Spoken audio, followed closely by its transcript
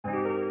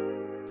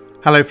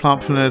Hello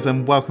plantpreneurs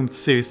and welcome to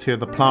Series 2 of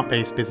the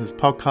Plant-Based Business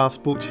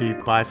Podcast brought to you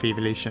by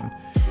Vevolution.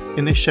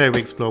 In this show we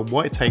explore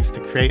what it takes to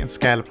create and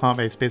scale a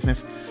plant-based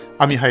business.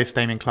 I'm your host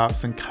Damien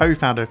Clarkson,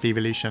 co-founder of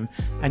Vevolution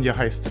and your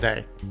host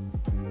today.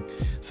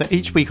 So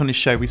each week on this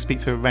show we speak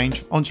to a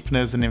range of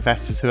entrepreneurs and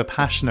investors who are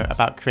passionate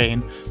about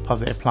creating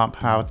positive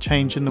plant-powered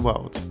change in the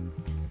world.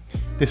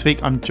 This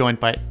week I'm joined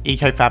by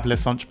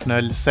eco-fabulous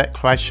entrepreneur Lisette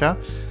Kreischer,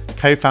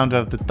 co-founder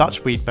of the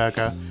Dutch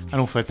WeedBurger and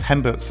author of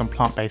 10 books on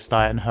plant-based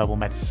diet and herbal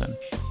medicine.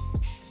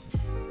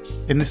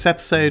 In this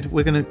episode,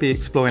 we're going to be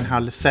exploring how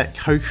Lisette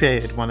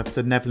co-created one of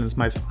the Netherlands'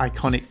 most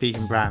iconic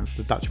vegan brands,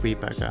 the Dutch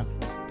WeedBurger.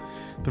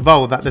 The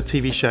role that the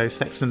TV show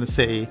Sex and the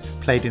City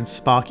played in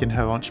sparking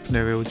her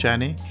entrepreneurial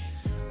journey,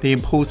 the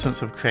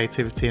importance of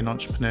creativity and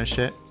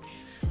entrepreneurship.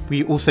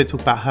 We also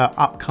talk about her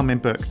upcoming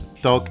book,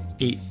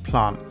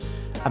 Dog.Eat.Plant,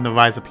 and the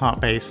rise of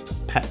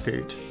plant-based pet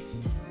food.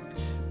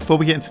 Before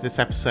we get into this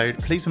episode,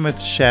 please remember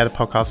to share the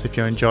podcast if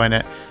you're enjoying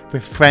it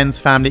with friends,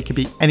 family. It could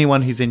be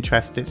anyone who's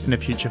interested in a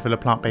future full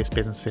of plant-based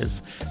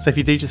businesses. So if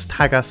you do, just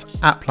tag us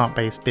at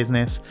plant-based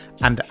business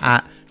and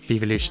at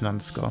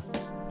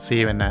Vevolution_. See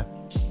you in there.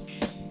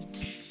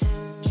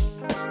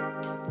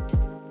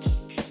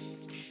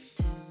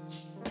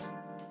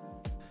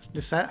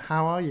 Lisette,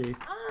 how are you?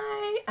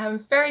 Hi, I'm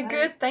very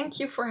good. Thank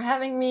you for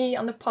having me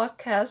on the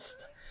podcast.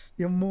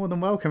 You're more than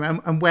welcome.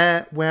 And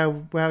where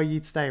are you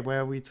today?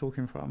 Where are we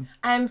talking from?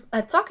 I'm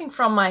talking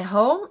from my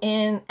home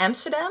in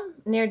Amsterdam,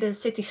 near the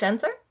city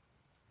center.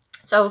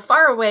 So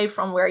far away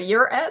from where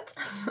you're at.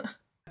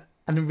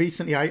 And then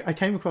recently I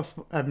came across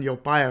your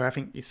bio. I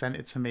think you sent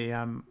it to me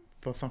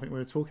for something we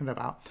were talking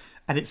about.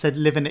 And it said,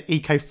 live an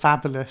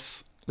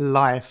eco-fabulous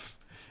life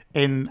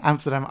in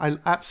Amsterdam. I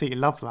absolutely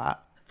love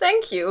that.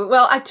 Thank you.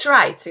 Well, I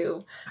try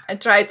to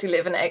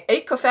live an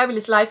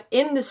eco-fabulous life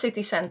in the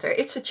city center.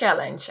 It's a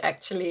challenge,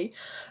 actually.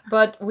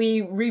 But we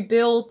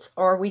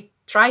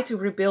try to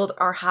rebuild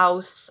our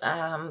house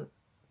most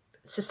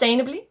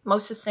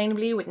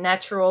sustainably, with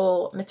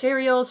natural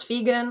materials,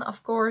 vegan,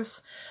 of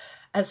course.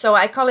 And so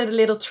I call it a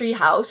little tree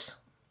house.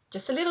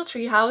 Just a little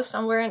tree house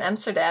somewhere in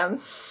Amsterdam.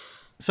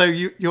 So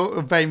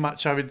you're very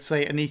much, I would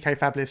say, an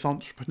eco-fabulous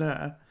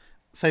entrepreneur.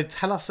 So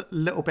tell us a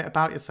little bit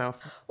about yourself.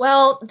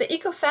 Well, the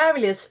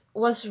Eco-Fabulous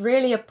was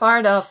really a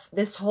part of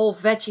this whole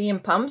veggie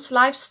and pumps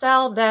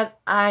lifestyle that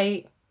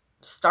I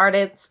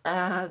started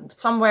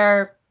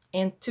somewhere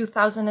in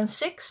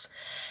 2006.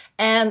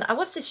 And I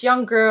was this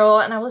young girl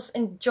and I was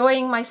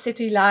enjoying my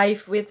city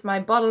life with my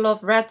bottle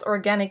of red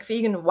organic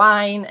vegan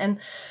wine and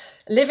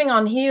living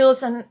on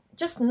heels and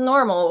just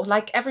normal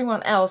like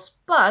everyone else.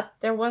 But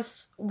there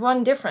was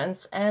one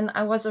difference, and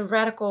I was a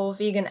radical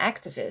vegan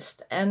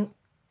activist. And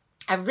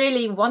I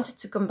really wanted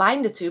to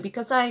combine the two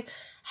because I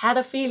had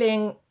a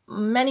feeling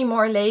many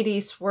more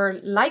ladies were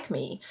like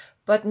me,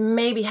 but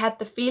maybe had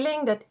the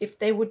feeling that if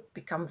they would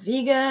become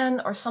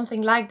vegan or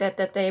something like that,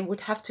 that they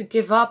would have to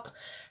give up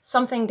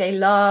something they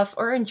love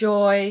or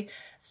enjoy.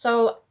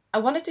 So I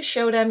wanted to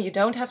show them you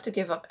don't have to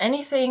give up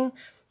anything.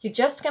 You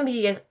just can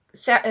be a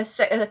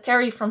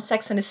Carrie from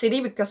Sex and the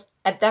City, because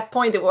at that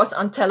point it was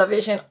on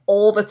television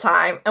all the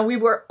time and we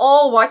were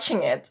all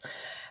watching it.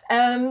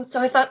 So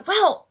I thought,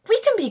 well, we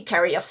can be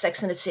Carrie of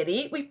Sex and the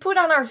City. We put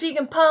on our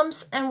vegan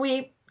pumps and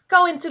we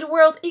go into the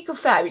world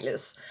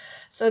eco-fabulous.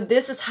 So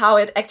this is how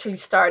it actually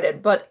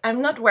started. But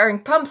I'm not wearing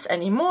pumps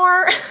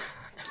anymore.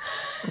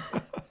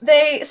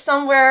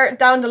 Somewhere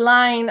down the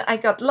line, I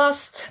got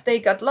lost. They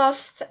got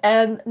lost.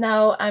 And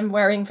now I'm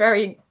wearing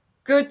very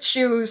good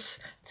shoes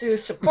to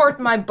support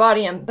my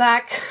body and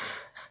back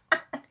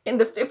in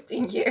the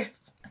 15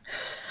 years.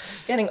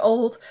 Getting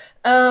old.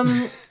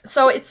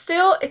 So it's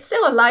still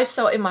a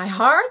lifestyle in my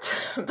heart,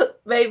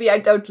 but maybe I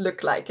don't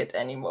look like it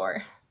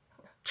anymore.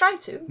 Try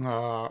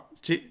to.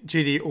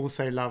 Judy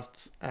also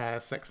loved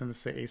Sex and the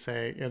City,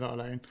 so you're not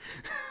alone.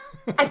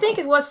 I think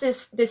it was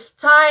this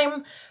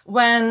time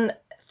when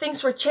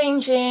things were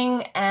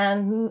changing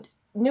and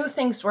new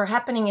things were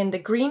happening in the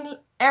green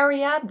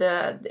area.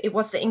 It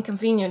was The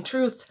Inconvenient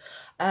Truth,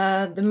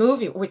 the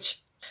movie,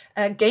 which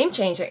game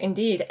changer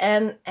indeed,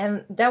 and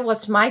that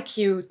was my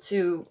cue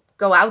to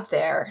go out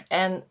there.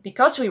 And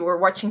because we were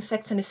watching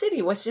Sex and the City,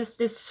 it was just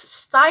this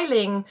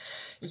styling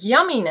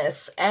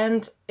yumminess,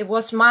 and it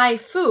was my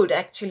food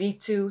actually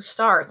to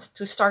start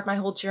my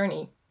whole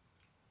journey.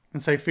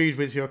 And so food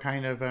was your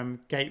kind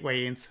of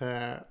gateway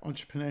into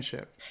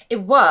entrepreneurship?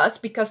 It was,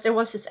 because there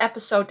was this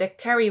episode that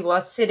Carrie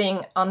was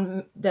sitting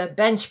on the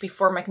bench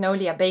before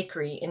Magnolia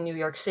Bakery in New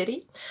York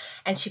City,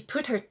 and she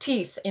put her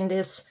teeth in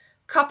this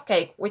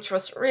cupcake, which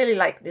was really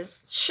like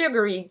this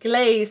sugary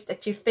glaze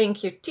that you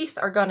think your teeth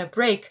are gonna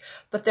break,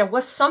 but there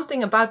was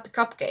something about the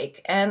cupcake,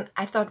 and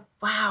I thought,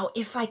 wow,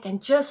 if I can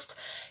just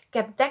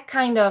get that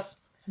kind of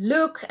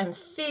look and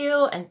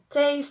feel and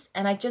taste,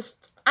 and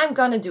I'm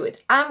gonna do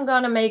it. I'm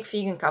gonna make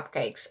vegan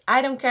cupcakes.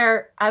 I don't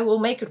care, I will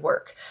make it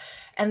work.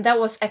 And that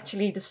was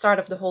actually the start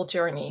of the whole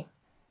journey.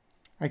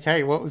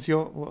 Okay, what was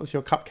your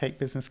cupcake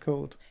business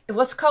called? It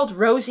was called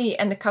Rosie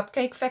and the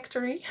Cupcake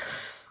Factory.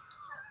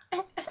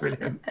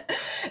 Brilliant.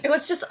 It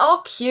was just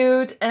all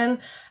cute, and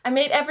I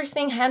made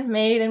everything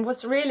handmade and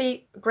was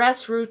really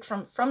grassroots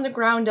from the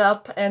ground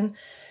up. And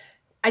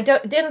I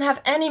didn't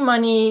have any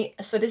money,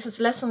 so this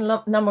is lesson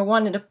number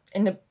one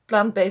in the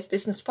plant-based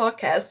business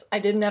podcast. I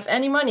didn't have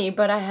any money,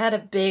 but I had a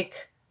big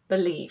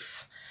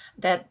belief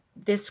that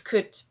this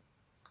could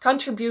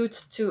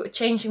contribute to a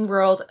changing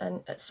world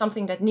and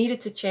something that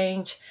needed to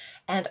change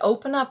and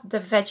open up the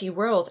veggie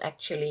world,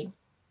 actually.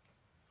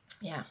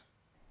 Yeah.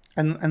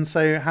 And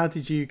so how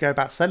did you go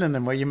about selling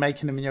them? Were you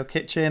making them in your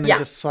kitchen and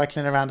just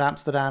cycling around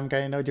Amsterdam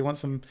going, oh, do you want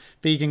some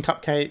vegan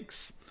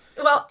cupcakes?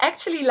 Well,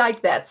 actually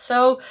like that.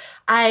 So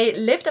I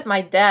lived at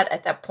my dad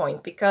at that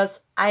point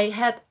because I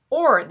had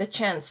the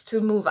chance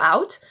to move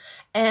out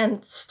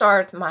and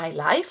start my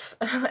life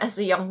as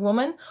a young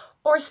woman,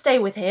 or stay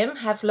with him,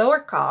 have lower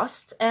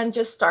costs, and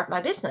just start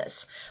my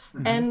business.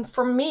 Mm-hmm. And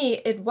for me,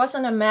 it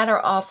wasn't a matter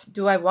of,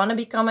 do I want to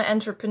become an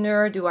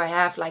entrepreneur? Do I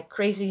have like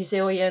crazy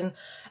zillion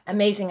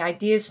amazing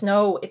ideas?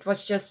 No, it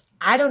was just,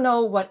 I don't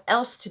know what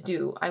else to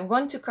do. I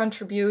want to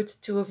contribute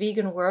to a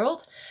vegan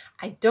world.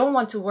 I don't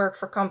want to work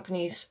for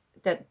companies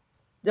that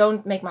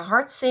don't make my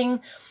heart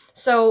sing.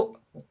 So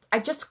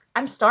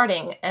I'm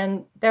starting.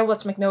 And there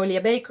was Magnolia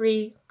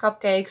Bakery,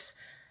 cupcakes.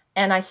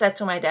 And I said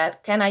to my dad,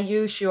 can I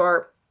use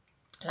your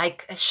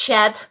like a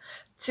shed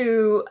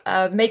to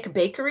make a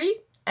bakery?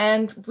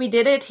 And we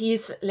did it.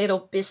 He's a little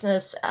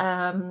business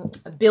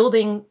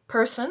building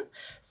person.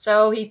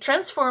 So he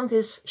transformed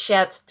his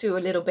shed to a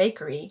little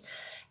bakery.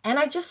 And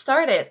I just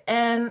started.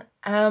 And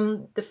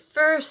the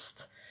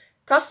first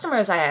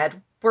customers I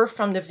had were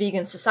from the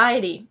Vegan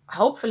Society.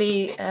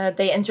 Hopefully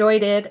they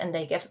enjoyed it and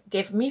they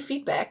gave me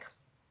feedback.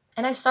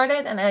 And I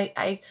started and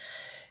I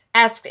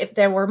asked if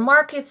there were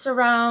markets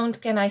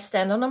around. Can I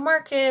stand on a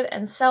market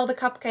and sell the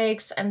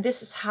cupcakes? And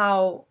this is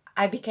how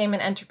I became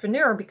an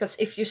entrepreneur, because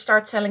if you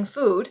start selling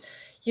food,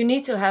 you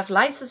need to have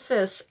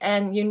licenses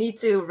and you need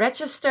to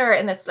register.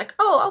 And it's like,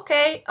 oh,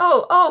 okay.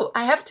 Oh,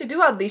 I have to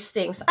do all these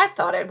things. I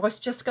thought I was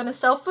just going to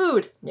sell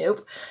food.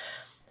 Nope.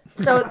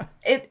 So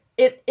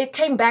it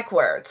came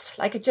backwards.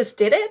 Like, I just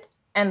did it.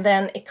 And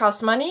then it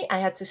cost money. I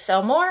had to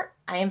sell more.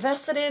 I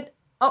invested it.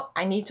 Oh,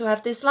 I need to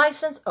have this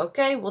license.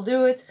 Okay, we'll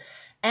do it.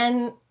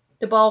 And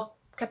the ball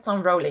kept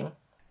on rolling.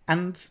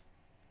 And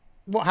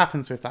what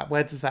happens with that?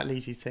 Where does that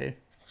lead you to?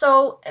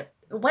 So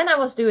when I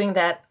was doing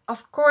that,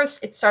 of course,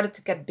 it started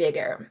to get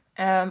bigger.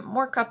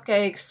 More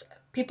cupcakes.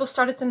 People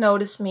started to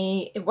notice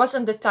me. It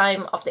wasn't the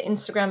time of the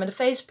Instagram and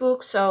the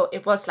Facebook. So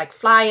it was like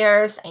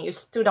flyers, and you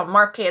stood on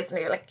markets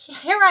and you're like,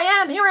 here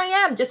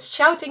I am, just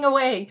shouting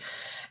away.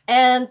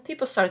 And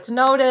people started to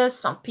notice.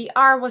 Some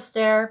PR was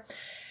there.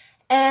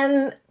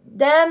 And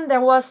then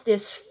there was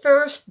this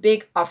first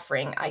big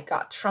offering I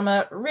got from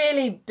a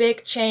really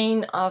big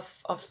chain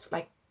of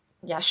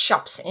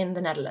shops in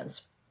the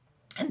Netherlands.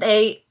 And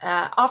they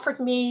offered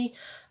me,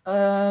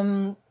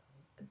 do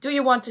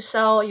you want to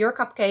sell your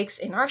cupcakes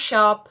in our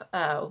shop?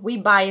 We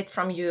buy it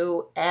from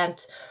you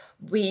and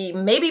we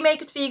maybe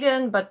make it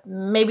vegan, but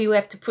maybe we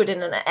have to put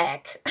in an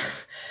egg.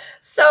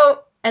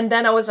 And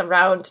then I was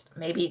around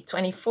maybe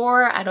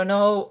 24, I don't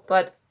know,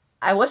 but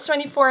I was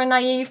 24 and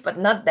naive, but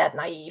not that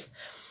naive.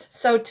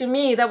 So to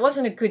me, that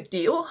wasn't a good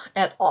deal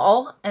at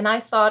all. And I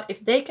thought,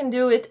 if they can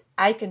do it,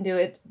 I can do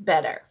it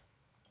better.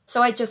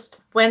 So I just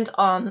went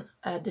on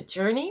the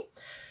journey,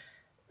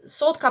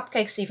 sold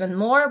cupcakes even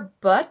more,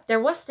 but there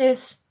was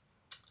this,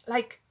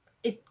 like,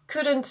 it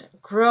couldn't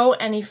grow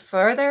any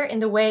further in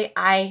the way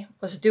I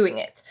was doing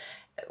it.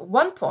 At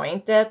one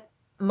point that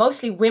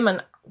mostly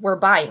women were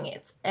buying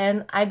it.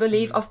 And I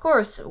believe, of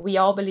course, we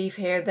all believe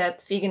here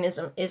that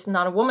veganism is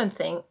not a woman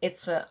thing.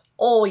 It's a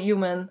all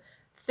human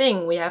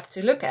thing we have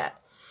to look at.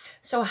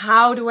 So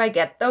how do I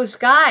get those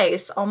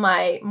guys on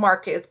my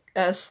market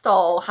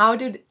stall? How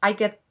do I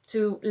get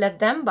to let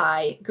them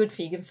buy good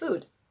vegan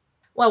food?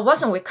 Well, it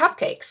wasn't with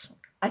cupcakes.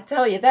 I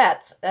tell you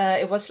that.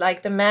 It was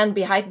like the man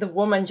behind the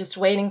woman just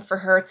waiting for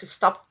her to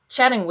stop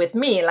chatting with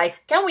me. Like,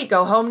 can we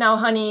go home now,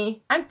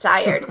 honey? I'm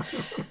tired.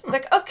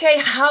 Like, okay,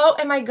 how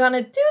am I going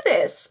to do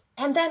this?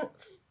 And then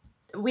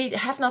we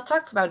have not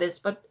talked about this,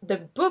 but the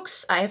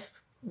books I've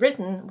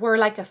written were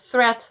like a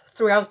thread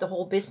throughout the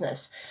whole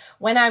business.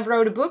 When I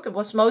wrote a book, it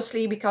was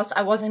mostly because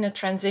I was in a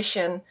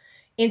transition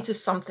into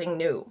something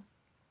new.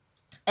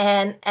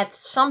 And at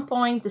some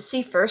point, the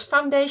See First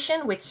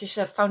Foundation, which is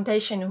a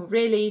foundation who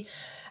really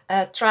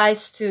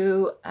tries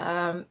to,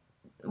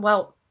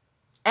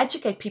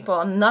 educate people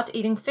on not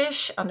eating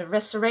fish, on the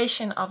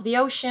restoration of the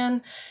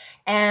ocean.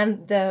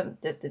 And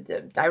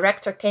the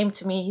director came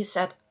to me, he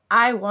said,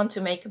 I want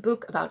to make a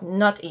book about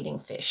not eating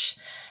fish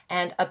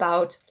and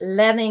about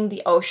letting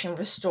the ocean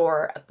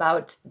restore,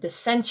 about the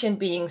sentient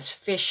beings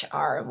fish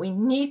are. We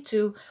need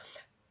to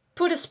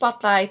put a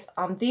spotlight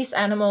on these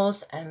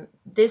animals and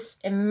this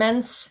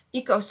immense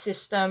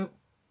ecosystem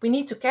we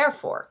need to care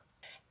for.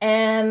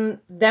 And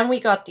then we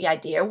got the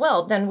idea,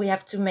 well, then we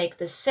have to make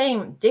the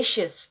same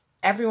dishes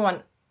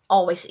everyone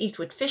always eat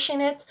with fish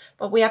in it,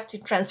 but we have to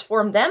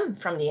transform them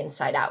from the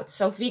inside out.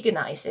 So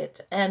veganize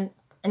it. And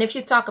if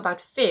you talk about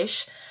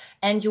fish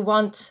and you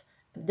want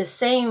the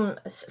same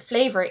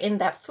flavor in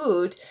that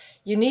food,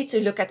 you need to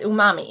look at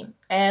umami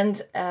and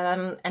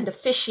the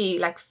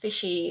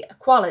fishy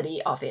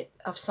quality of it,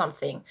 of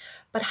something.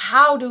 But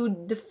how do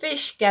the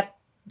fish get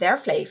their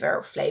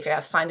flavor?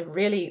 I find it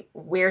really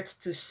weird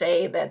to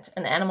say that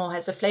an animal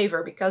has a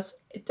flavor because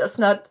it does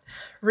not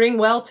ring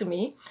well to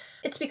me.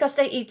 It's because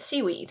they eat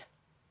seaweed.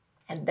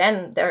 And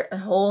then a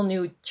whole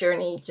new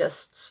journey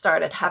just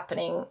started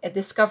happening,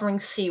 discovering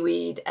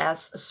seaweed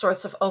as a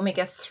source of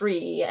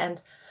omega-3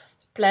 and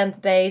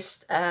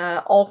plant-based,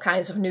 all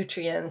kinds of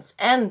nutrients,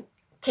 and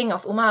king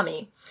of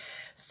umami.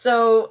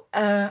 So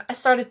I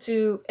started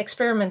to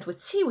experiment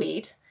with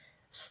seaweed,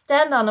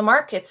 stand on a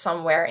market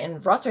somewhere in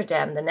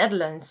Rotterdam, the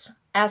Netherlands,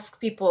 ask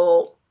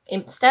people,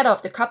 instead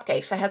of the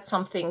cupcakes, I had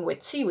something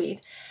with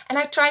seaweed, and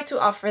I tried to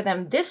offer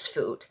them this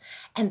food.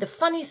 And the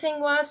funny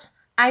thing was,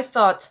 I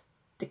thought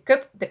the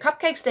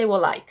cupcakes they will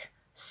like.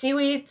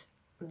 Seaweed,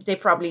 they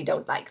probably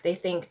don't like. They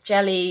think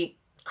jelly,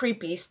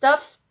 creepy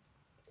stuff.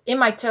 In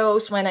my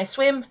toes when I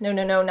swim, no,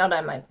 not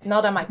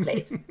on my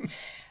plate.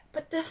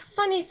 But the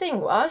funny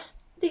thing was,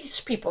 these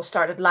people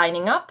started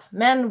lining up,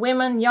 men,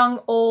 women,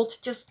 young, old,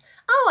 just,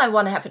 I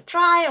want to have a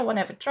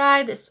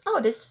try. This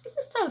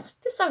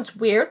sounds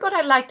weird, but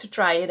I like to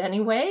try it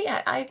anyway.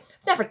 I've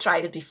never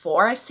tried it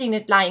before. I've seen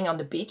it lying on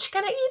the beach.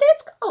 Can I eat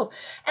it? Oh,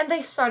 and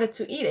they started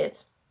to eat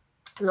it,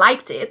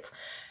 liked it.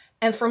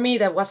 And for me,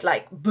 that was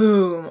like,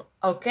 boom.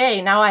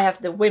 Okay, now I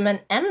have the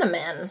women and the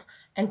men,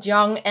 and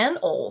young and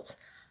old,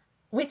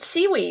 with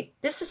seaweed.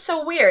 This is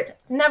so weird.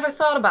 Never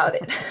thought about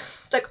it.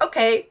 It's like,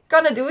 okay,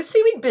 gonna do a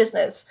seaweed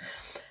business.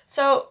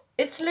 So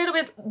it's a little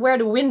bit where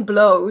the wind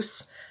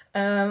blows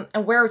and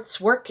where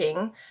it's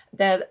working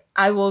that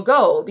I will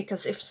go.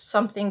 Because if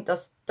something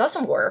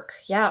doesn't work,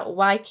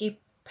 why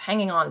keep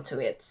hanging on to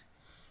it?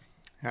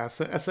 Yeah,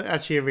 so that's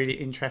actually a really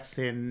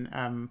interesting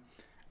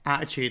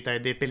attitude, though,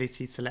 the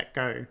ability to let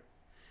go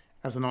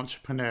as an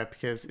entrepreneur,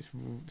 because it's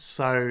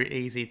so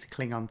easy to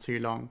cling on too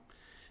long.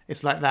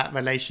 It's like that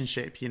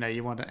relationship,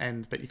 you want to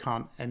end, but you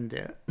can't end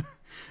it. 100%.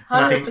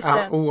 I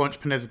think all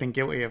entrepreneurs have been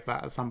guilty of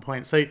that at some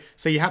point. So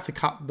you had to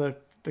cut the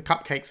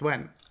cupcakes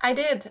when? I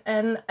did.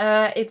 And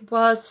it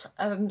was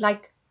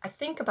I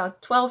think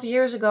about 12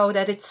 years ago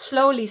that it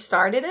slowly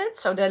started it.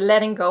 So the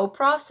letting go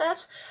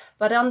process.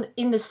 But on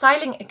the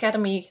styling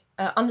academy,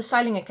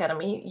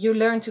 you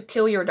learn to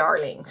kill your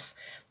darlings.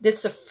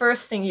 That's the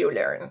first thing you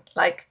learn.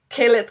 Like,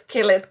 kill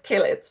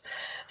it.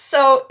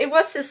 So it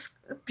was this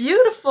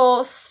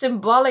beautiful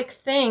symbolic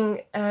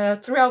thing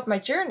throughout my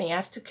journey. I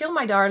have to kill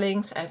my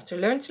darlings. I have to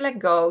learn to let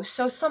go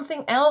so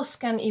something else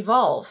can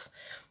evolve.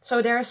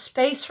 So there's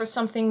space for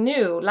something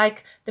new.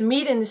 Like, the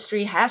meat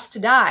industry has to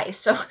die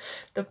so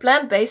the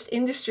plant-based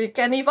industry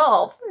can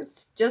evolve.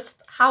 It's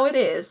just how it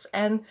is.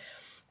 And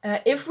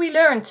if we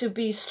learn to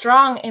be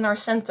strong in our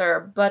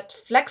center but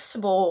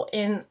flexible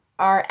in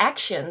our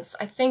actions,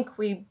 I think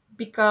we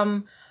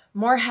become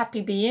more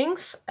happy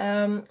beings.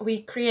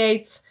 We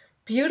create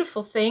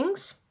beautiful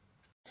things.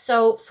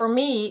 So for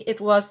me, it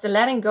was the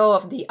letting go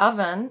of the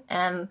oven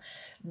and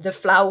the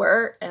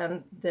flour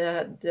and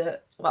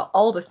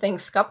all the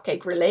things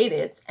cupcake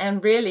related,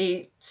 and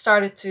really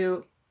started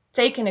to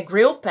take in a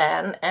grill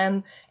pan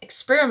and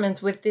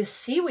experiment with this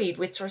seaweed,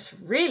 which was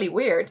really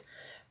weird,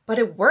 but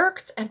it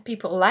worked and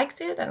people liked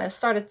it. And I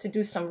started to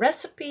do some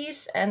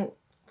recipes, and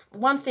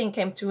one thing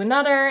came to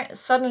another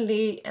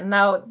suddenly, and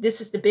now this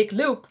is the big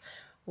loop.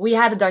 We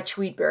had a Dutch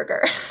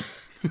WeedBurger.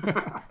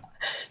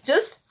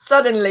 Just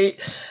suddenly.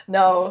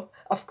 No,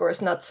 of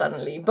course not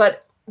suddenly,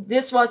 but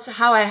this was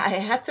how I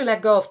had to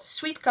let go of the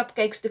sweet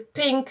cupcakes, the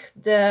pink,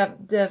 the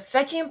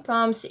veggie and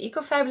plums, the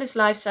eco-fabulous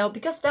lifestyle,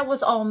 because that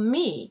was all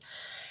me.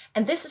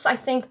 And this is, I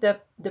think, the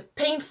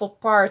painful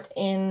part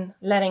in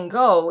letting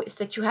go, is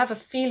that you have a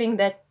feeling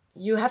that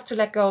you have to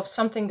let go of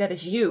something that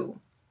is you.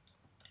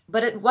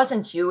 But it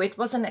wasn't you, it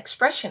was an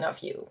expression of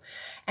you.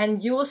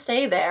 And you will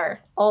stay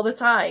there all the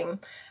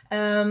time.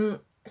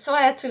 So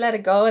I had to let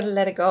it go,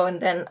 and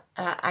then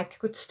I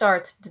could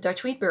start the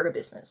Dutch WeedBurger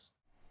business.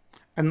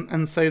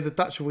 And so the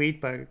Dutch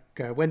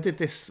WeedBurger, when did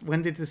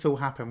this all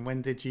happen?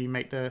 When did you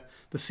make the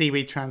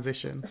seaweed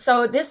transition?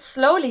 So this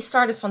slowly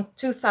started from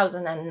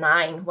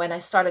 2009 when I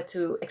started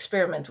to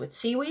experiment with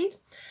seaweed.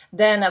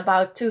 Then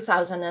about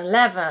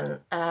 2011,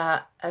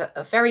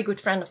 a very good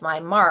friend of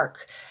mine,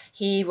 Mark,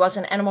 he was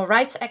an animal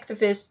rights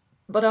activist,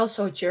 but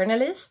also a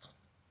journalist.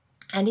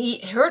 And he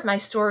heard my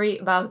story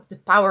about the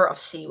power of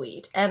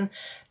seaweed, and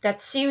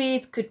that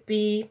seaweed could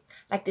be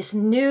like this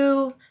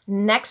new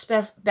next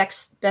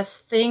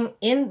best thing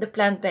in the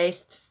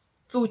plant-based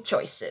food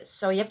choices.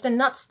 So you have the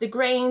nuts, the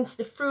grains,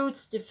 the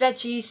fruits, the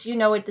veggies,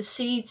 the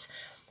seeds.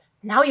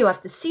 Now you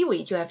have the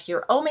seaweed, you have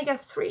your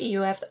omega-3,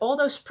 you have all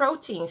those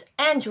proteins,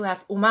 and you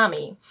have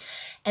umami.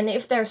 And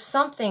if there's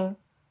something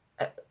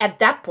at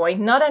that point,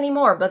 not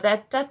anymore, but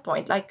at that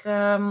point, like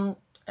 10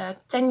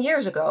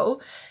 years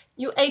ago,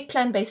 you ate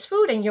plant-based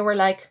food and you were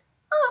like,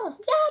 oh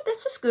yeah,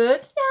 this is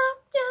good.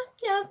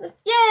 Yeah.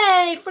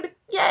 Yay for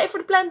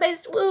the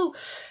plant-based, woo.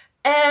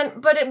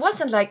 But it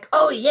wasn't like,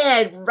 oh yeah,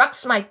 it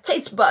rocks my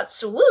taste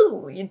buds,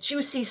 woo, you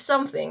juicy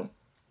something.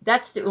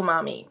 That's the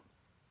umami.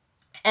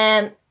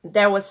 And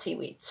there was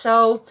seaweed.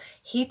 So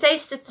he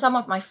tasted some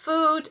of my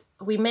food.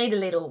 We made a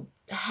little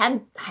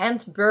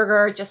hand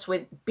burger just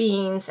with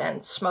beans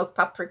and smoked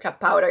paprika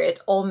powder. It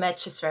all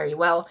matches very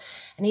well.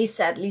 And he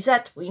said,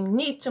 Lisette, we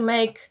need to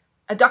make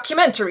a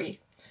documentary.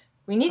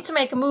 We need to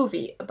make a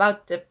movie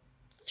about the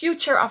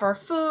future of our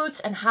foods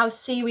and how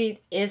seaweed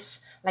is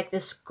like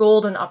this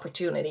golden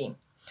opportunity.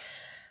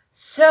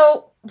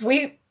 So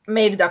we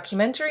made a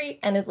documentary,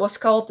 and it was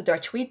called the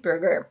Dutch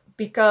WeedBurger,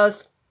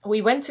 because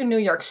we went to New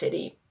York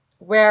City,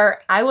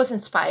 where I was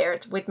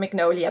inspired with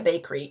Magnolia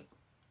Bakery.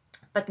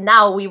 But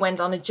now we went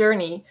on a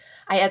journey.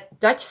 I had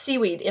Dutch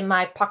seaweed in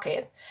my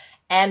pocket,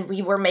 and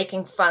we were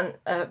making fun,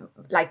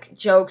 like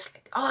jokes.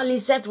 Like, oh,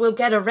 Lisette will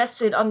get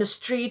arrested on the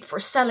street for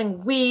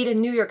selling weed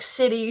in New York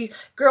City.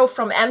 Girl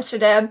from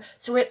Amsterdam.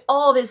 So we had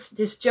all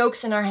these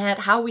jokes in our head.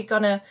 How we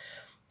gonna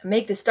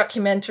make this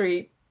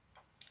documentary?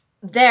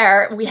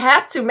 There, we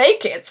had to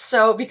make it.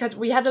 So because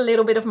we had a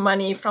little bit of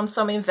money from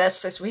some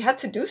investors, we had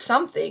to do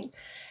something.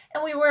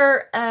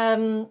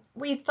 And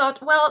we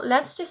thought, well,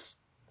 let's just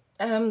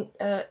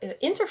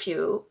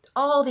interview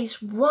all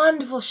these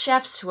wonderful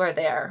chefs who are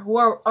there, who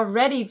are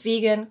already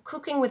vegan,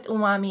 cooking with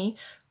umami,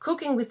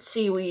 cooking with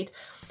seaweed.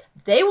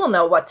 They will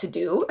know what to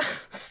do.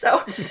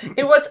 So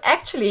it was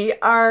actually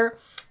our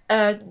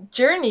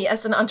journey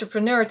as an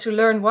entrepreneur to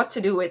learn what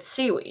to do with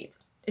seaweed.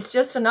 It's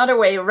just another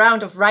way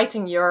around of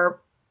writing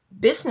your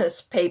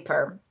business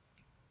paper.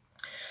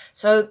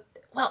 So,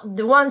 well,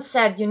 the one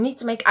said you need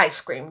to make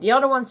ice cream. The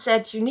other one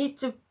said you need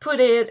to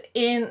put it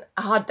in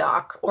a hot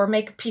dog or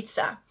make a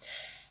pizza.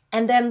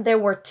 And then there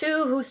were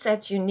two who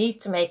said you need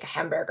to make a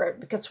hamburger,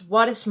 because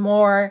what is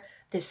more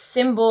this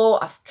symbol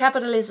of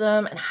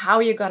capitalism and how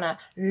you're gonna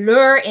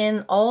lure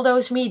in all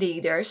those meat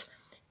eaters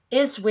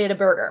is with a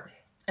burger.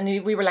 And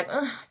we were like,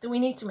 do we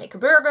need to make a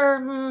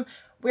burger?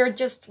 We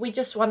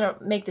just want to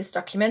make this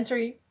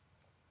documentary.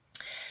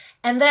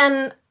 And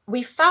then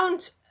we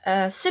found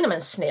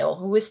Cinnamon Snail,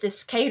 who is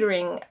this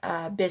catering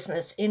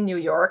business in New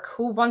York,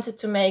 who wanted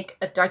to make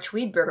a Dutch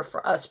WeedBurger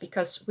for us,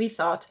 because we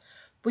thought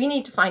we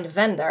need to find a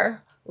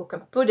vendor who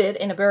can put it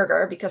in a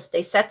burger, because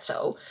they said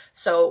so.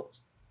 So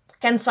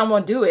can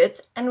someone do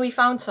it? And we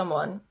found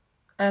someone,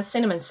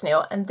 Cinnamon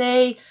Snail, and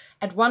they,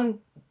 at one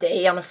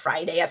day on a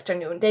Friday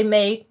afternoon, they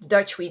made the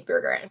Dutch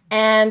WeedBurger.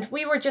 And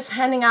we were just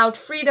handing out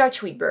free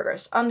Dutch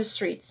WeedBurgers on the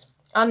streets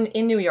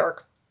in New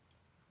York.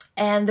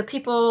 And the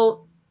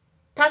people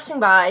passing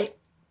by,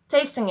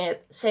 tasting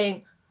it,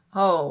 saying,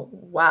 oh,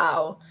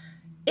 wow,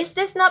 is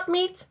this not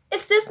meat?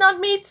 Is this not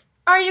meat?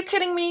 Are you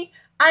kidding me?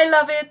 I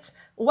love it.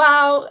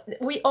 Wow,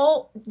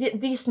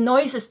 these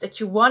noises that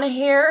you want to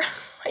hear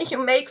when you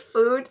make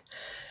food.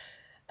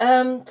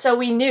 So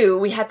we knew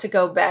we had to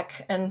go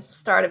back and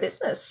start a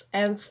business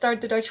and start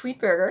the Dutch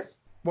WeedBurger.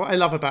 What I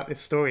love about this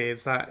story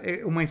is that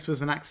it almost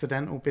was an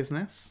accidental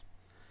business.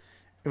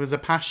 It was a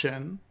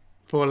passion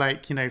for,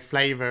 like,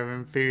 flavor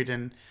and food,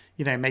 and,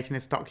 making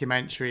this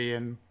documentary.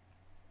 And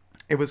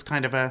it was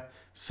kind of a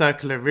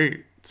circular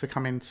route to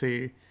come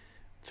into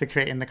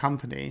creating the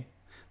company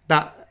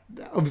that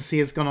obviously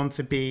has gone on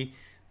to be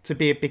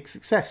a big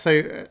success.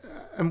 So,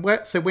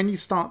 so when you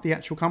start the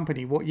actual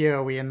company, what year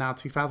are we in now?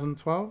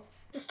 2012?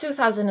 This is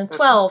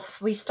 2012.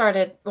 We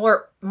started,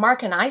 or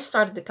Mark and I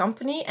started the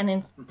company, and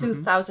in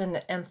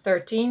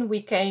 2013 we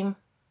became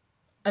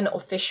an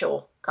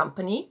official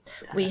company.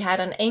 We had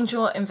an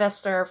angel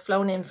investor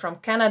flown in from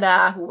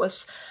Canada who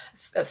was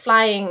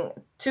flying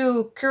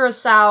to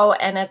Curacao,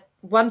 and at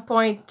one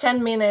point,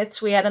 10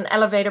 minutes, we had an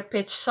elevator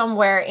pitch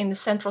somewhere in the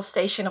central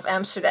station of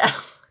Amsterdam.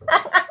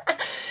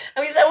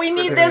 And we said, we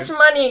need this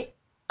money.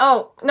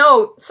 Oh,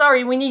 no,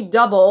 sorry, we need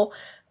double.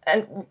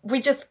 And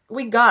we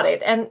got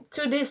it. And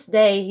to this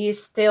day,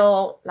 he's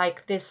still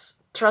like this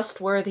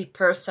trustworthy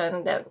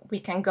person that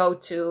we can go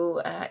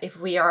to if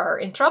we are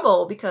in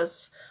trouble,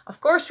 because of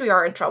course we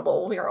are in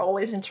trouble. We are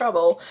always in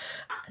trouble.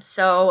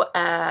 So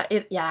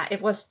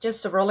it was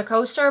just a roller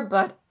coaster,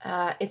 but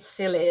it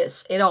still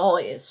is. It all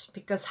is,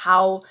 because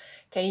how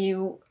can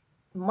you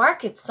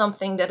market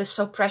something that is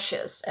so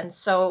precious and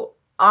so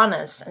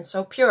honest and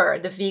so pure,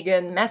 the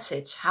vegan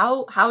message?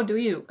 How do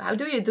you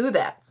do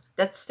that?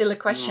 That's still a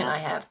question I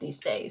have these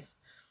days.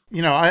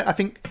 I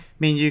think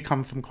me and you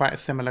come from quite a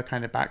similar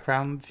kind of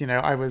background.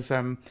 I was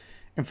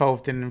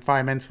involved in the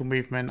environmental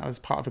movement. I was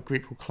part of a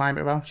group called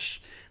Climate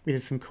Rush. We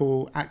did some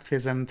cool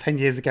activism 10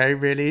 years ago,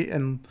 really,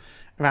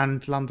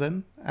 around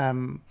London.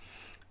 And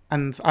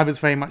I was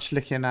very much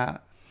looking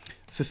at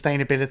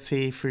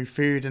sustainability through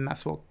food, and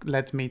that's what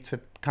led me to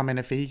becoming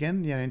a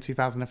vegan, in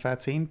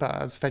 2013. But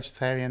I was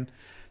vegetarian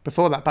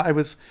before that. But I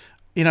was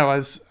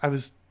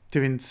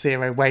doing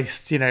zero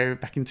waste,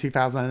 back in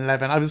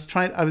 2011. I was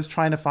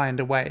trying to find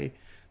a way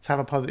to have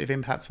a positive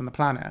impact on the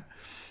planet.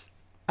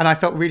 And I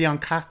felt really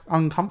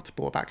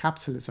uncomfortable about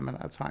capitalism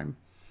at that time.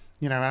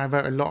 And I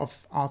wrote a lot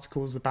of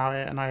articles about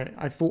it, and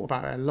I thought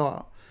about it a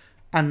lot.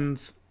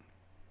 And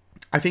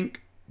I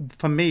think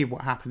for me,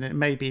 what happened, and it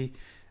may be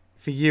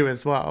for you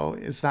as well,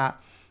 is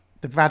that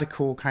the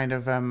radical kind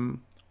of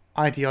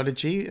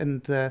ideology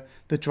and the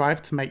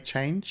drive to make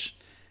change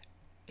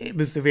it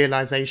was the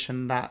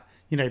realization that,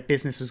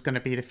 business was going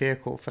to be the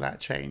vehicle for that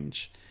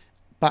change.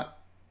 But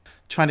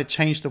trying to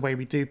change the way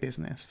we do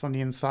business from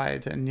the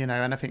inside. And,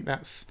 and I think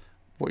that's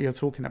what you're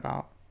talking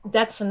about.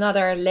 That's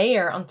another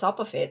layer on top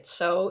of it.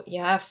 So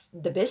you have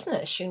the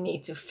business you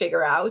need to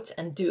figure out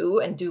and do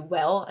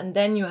well. And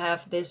then you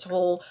have this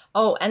whole,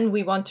 and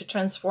we want to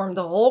transform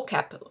the whole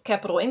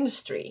capital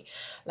industry,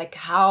 like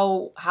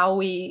how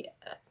we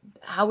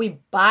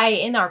buy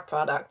in our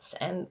products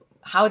and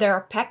how they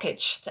are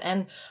packaged.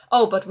 And,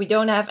 but we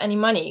don't have any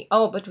money.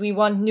 But we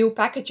want new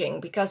packaging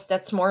because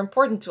that's more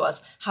important to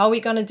us. How are we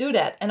going to do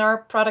that? And our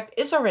product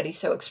is already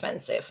so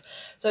expensive.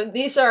 So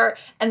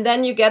and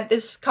then you get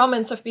these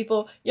comments of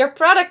people, your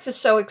product is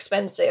so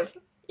expensive.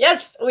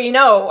 Yes, we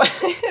know.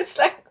 It's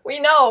like,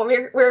 we know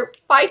we're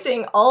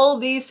fighting all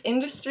these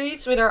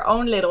industries with our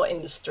own little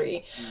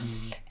industry.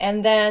 Mm-hmm.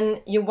 And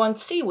then you want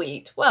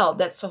seaweed. Well,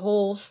 that's a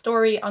whole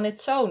story on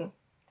its own.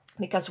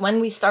 Because when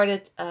we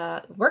started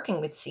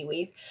working with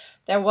seaweed,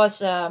 there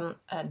was a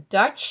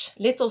Dutch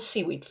little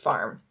seaweed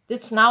farm.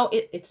 It's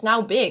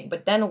now big,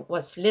 but then it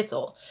was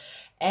little.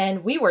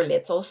 And we were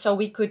little, so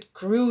we could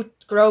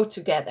grow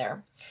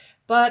together.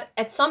 But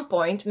at some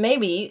point,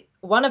 maybe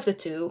one of the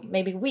two,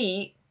 maybe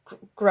we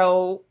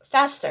grow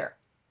faster.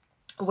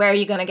 Where are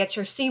you going to get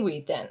your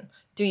seaweed then?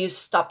 Do you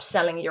stop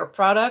selling your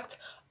product?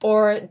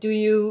 Or do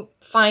you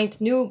find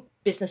new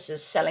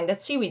businesses selling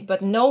that seaweed?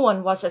 But no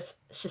one was as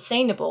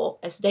sustainable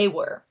as they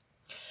were.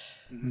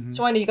 Mm-hmm.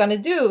 So what are you going to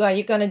do? Are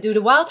you going to do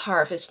the wild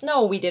harvest?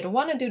 No, we didn't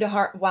want to do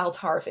the wild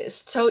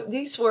harvest. So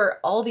these were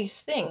all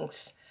these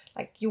things.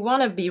 Like, you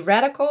want to be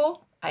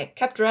radical. I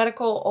kept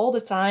radical all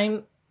the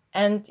time.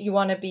 And you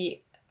want to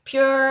be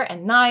pure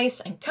and nice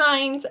and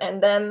kind,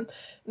 and then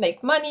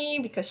make money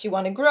because you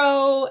want to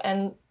grow.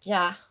 And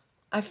yeah,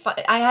 I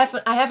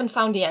haven't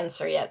found the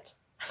answer yet.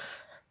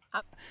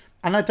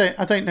 And I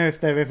don't know if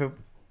there ever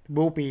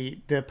will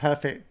be the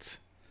perfect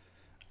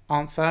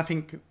answer. I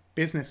think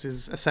business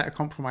is a set of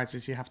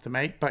compromises you have to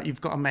make, but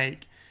you've got to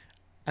make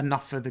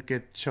enough of the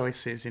good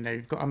choices.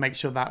 You've got to make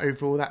sure that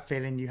overall that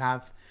feeling you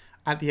have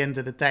at the end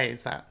of the day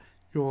is that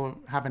you're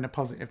having a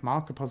positive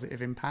mark, a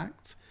positive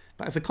impact.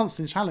 But it's a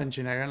constant challenge,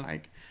 and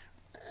like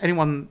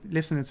anyone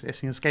listening to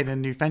this and scaling a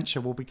new venture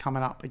will be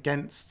coming up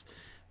against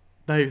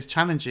those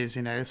challenges,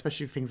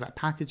 especially things like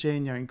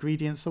packaging,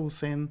 ingredient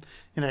sourcing,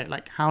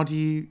 like how do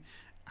you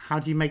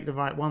make the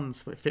right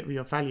ones that fit with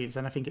your values?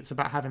 And I think it's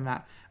about having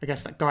that, I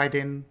guess, that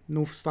guiding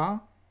North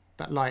Star,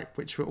 that light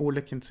which we're all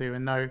looking to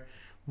and know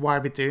why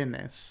we're doing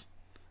this.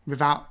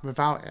 Without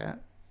it,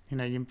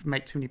 you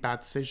make too many bad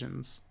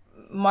decisions.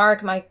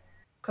 Mark, my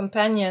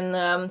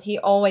companion, he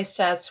always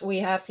says we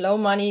have low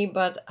money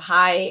but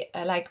high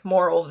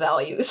moral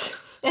values.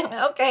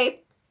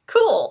 Okay,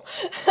 cool.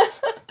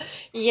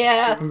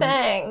 Yeah,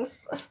 thanks.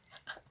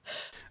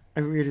 I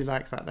really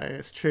like that though.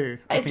 It's true.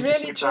 It's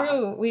really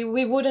true.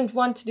 We wouldn't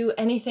want to do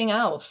anything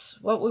else.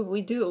 What would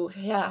we do?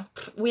 Yeah,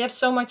 we have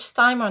so much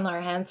time on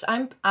our hands.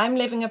 I'm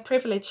living a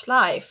privileged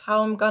life.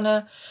 How I'm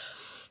gonna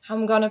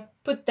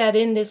put that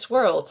in this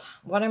world?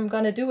 What I'm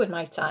gonna do with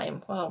my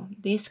time? Well,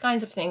 these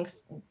kinds of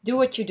things. Do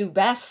what you do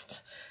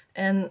best,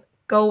 and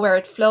go where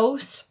it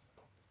flows.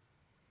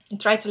 And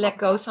try to let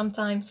go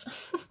sometimes.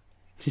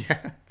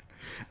 Yeah.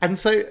 And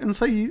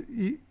so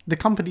you the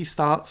company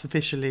starts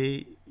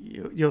officially.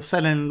 You're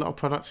selling a lot of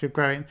products. You're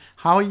growing.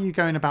 How are you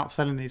going about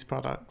selling these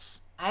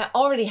products? I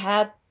already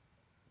had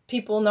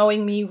people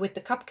knowing me with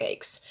the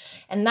cupcakes,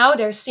 and now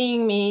they're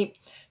seeing me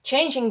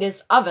changing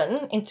this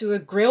oven into a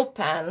grill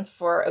pan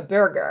for a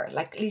burger.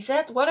 Like,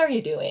 Lisette, what are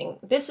you doing?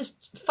 This is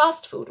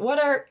fast food.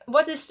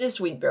 What is this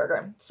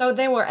WeedBurger? So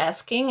they were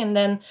asking, and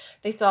then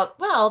they thought,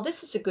 well,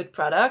 this is a good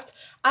product.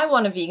 I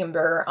want a vegan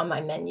burger on my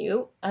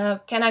menu.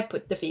 Can I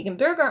put the vegan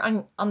burger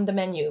on the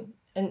menu?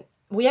 And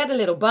we had a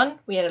little bun,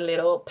 we had a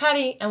little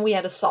patty, and we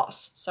had a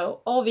sauce.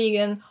 So all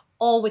vegan,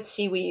 all with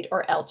seaweed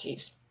or algae.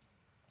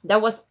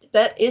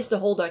 That is the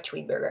whole Dutch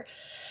WeedBurger.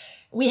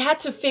 We had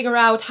to figure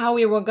out how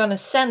we were going to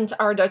send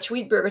our Dutch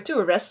WeedBurger to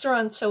a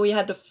restaurant. So we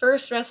had the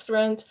first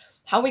restaurant.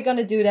 How are we going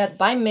to do that?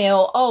 By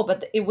mail. Oh,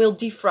 but it will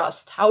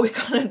defrost. How are we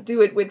going to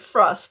do it with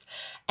frost?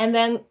 And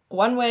then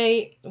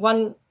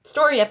one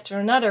story after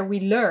another, we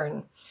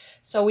learn.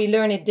 So we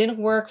learned it didn't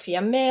work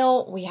via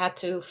mail. We had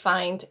to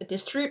find a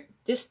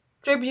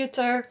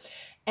distributor.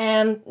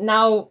 And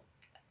now,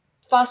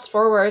 fast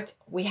forward,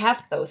 we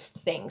have those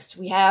things.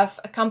 We have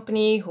a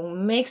company who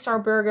makes our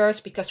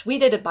burgers because we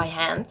did it by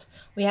hand.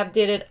 We have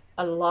did it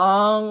a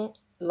long,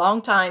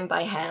 long time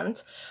by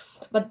hand.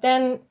 But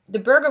then the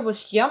burger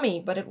was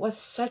yummy, but it was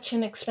such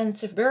an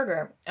expensive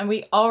burger. And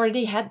we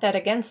already had that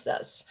against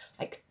us.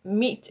 Like,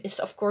 meat is,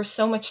 of course,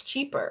 so much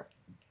cheaper.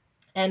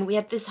 And we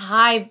had this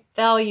high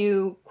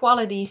value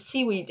quality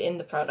seaweed in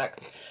the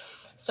product.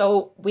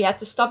 So we had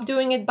to stop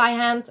doing it by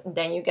hand. And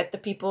then you get the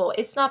people,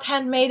 it's not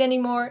handmade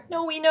anymore.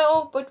 No, we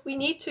know, but we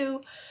need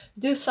to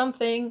do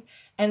something.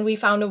 And we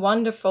found a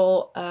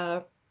wonderful,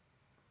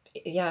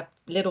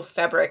 little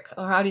fabric,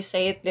 or how do you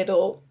say it?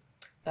 Little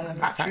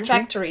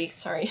factory.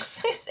 Sorry,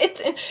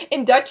 it's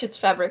in Dutch. It's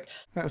fabric.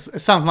 It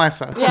sounds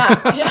nicer. Yeah,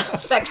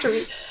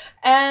 factory.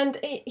 And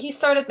he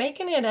started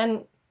making it,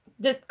 and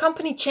the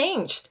company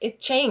changed. It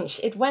changed.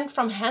 It went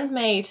from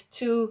handmade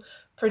to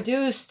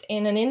produced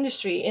in an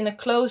industry, in a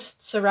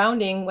closed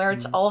surrounding where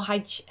it's all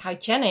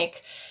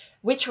hygienic,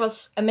 which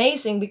was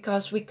amazing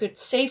because we could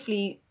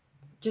safely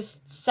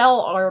just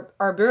sell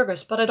our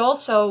burgers. But it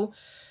also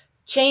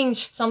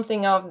changed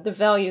something of the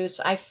values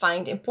I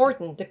find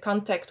important: the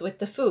contact with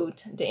the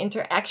food, the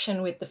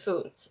interaction with the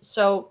food.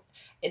 So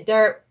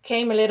there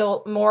came a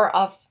little more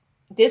of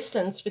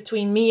distance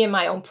between me and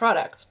my own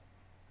product,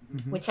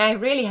 which I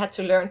really had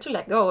to learn to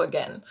let go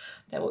again,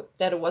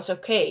 that it was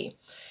okay.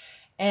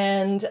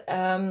 And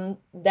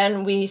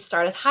then we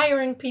started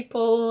hiring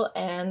people,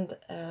 and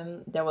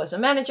there was a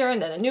manager, and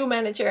then a new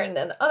manager, and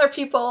then other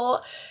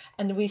people.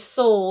 And we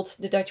sold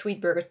the Dutch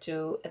WeedBurger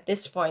to, at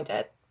this point,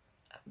 at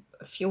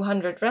a few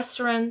hundred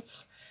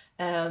restaurants,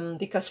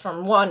 because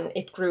from one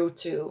it grew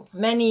to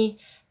many,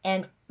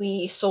 and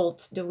we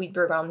sold the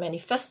WeedBurger on many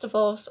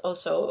festivals,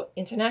 also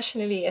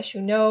internationally, as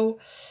you know.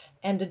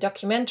 And the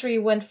documentary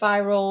went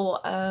viral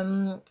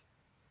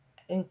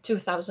in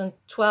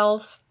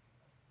 2012.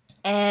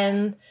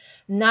 And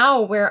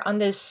now we're on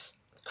this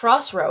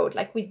crossroad.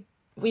 Like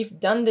we've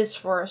done this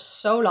for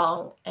so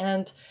long,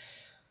 and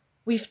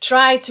we've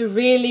tried to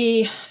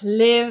really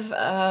live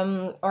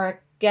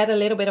or get a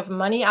little bit of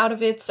money out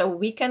of it so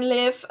we can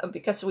live,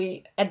 because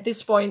at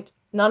this point,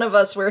 none of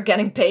us were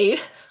getting paid,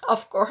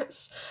 of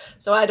course.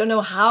 So I don't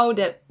know how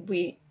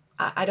we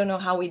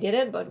did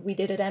it, but we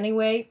did it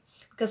anyway,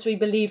 because we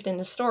believed in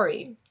the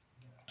story.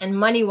 And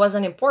money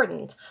wasn't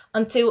important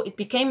until it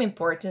became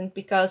important,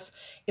 because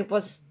it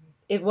was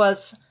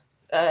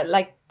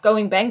like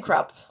going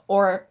bankrupt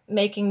or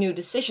making new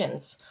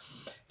decisions.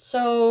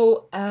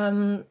 So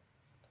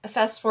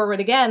fast forward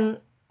again,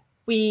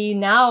 we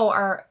now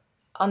are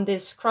on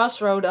this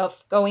crossroad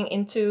of going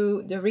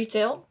into the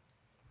retail,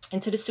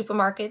 into the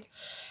supermarket.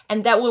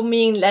 And that will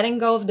mean letting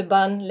go of the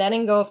bun,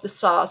 letting go of the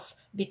sauce,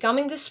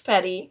 becoming this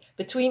patty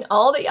between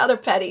all the other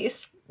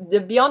patties, the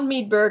Beyond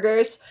Meat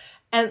burgers.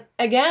 And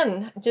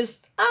again,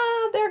 just,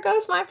 there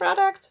goes my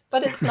product,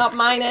 but it's not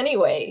mine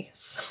anyway.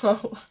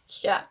 So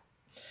yeah,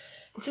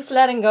 just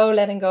letting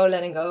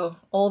go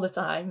all the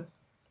time.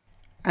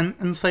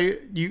 And so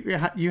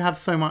you have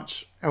so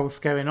much else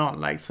going on.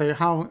 Like, so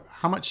how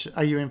much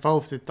are you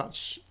involved with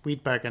Dutch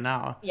WeedBurger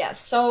now? Yeah,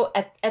 so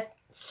at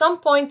some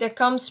point there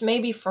comes,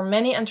 maybe for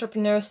many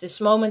entrepreneurs,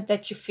 this moment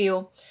that you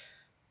feel,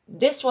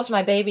 this was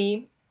my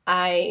baby.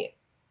 I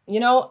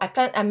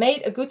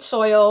made a good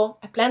soil.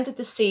 I planted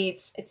the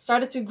seeds. It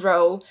started to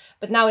grow,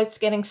 but now it's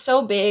getting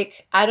so big.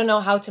 I don't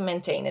know how to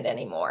maintain it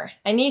anymore.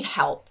 I need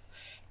help.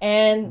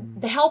 And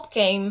the help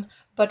came,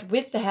 but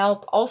with the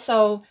help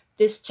also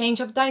this change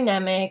of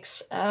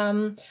dynamics,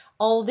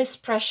 all this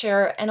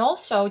pressure, and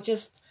also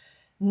just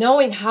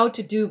knowing how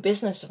to do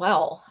business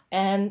well.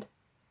 And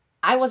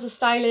I was a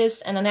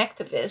stylist and an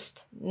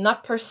activist,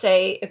 not per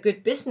se a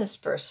good business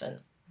person.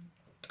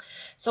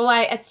 So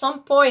at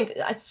some point,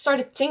 it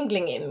started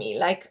tingling in me,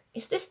 like,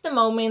 is this the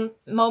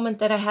moment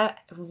that I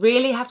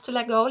really have to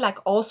let go, like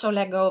also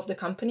let go of the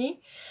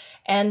company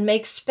and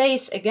make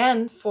space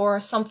again for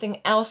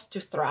something else to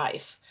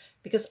thrive?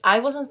 Because I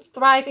wasn't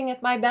thriving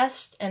at my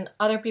best and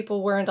other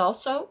people weren't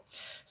also.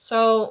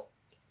 So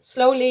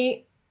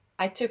slowly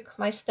I took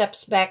my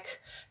steps back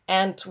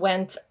and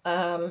went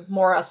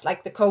more as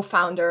like the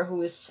co-founder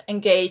who is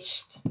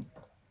engaged,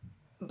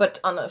 but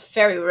on a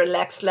very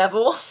relaxed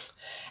level.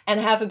 And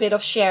have a bit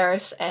of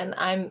shares. And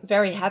I'm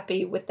very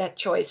happy with that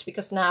choice,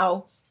 because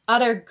now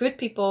other good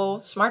people,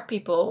 smart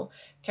people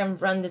can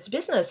run this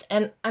business.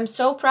 And I'm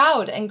so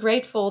proud and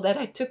grateful that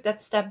I took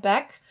that step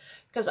back,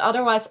 because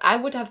otherwise I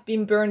would have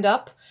been burned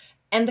up,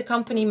 and the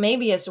company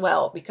maybe as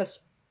well,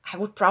 because I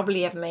would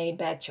probably have made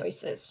bad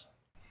choices.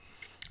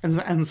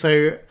 And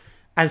so,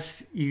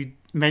 as you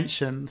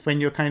mentioned,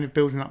 when you're kind of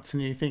building up to a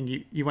new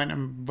thing, you went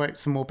and wrote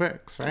some more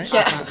books, right?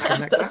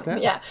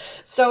 Yeah.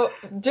 So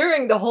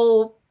during the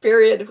whole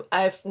period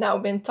I've now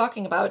been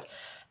talking about,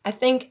 I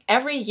think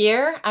every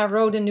year I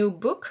wrote a new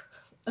book,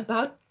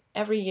 about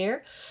every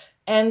year.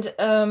 And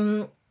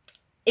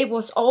it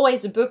was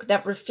always a book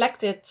that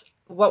reflected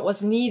what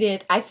was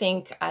needed, I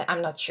think,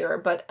 I'm not sure,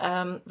 but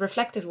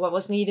reflected what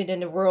was needed in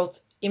the world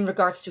in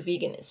regards to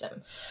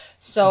veganism.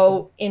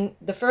 So in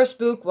the first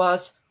book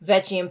was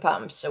Veggie and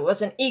Pumps. So it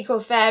was an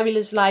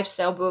eco-fabulous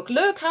lifestyle book.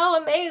 Look how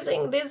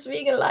amazing this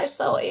vegan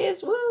lifestyle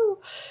is.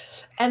 Woo!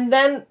 And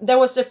then there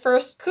was the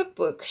first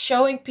cookbook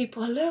showing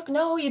people, look,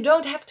 no, you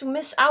don't have to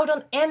miss out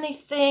on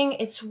anything.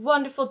 It's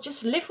wonderful.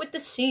 Just live with the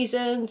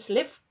seasons,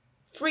 live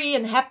free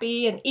and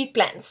happy, and eat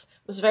plants.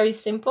 It was very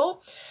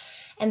simple.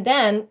 And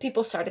then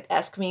people started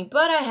asking me,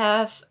 but I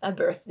have a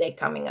birthday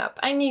coming up.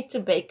 I need to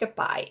bake a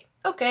pie.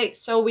 Okay,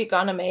 so we're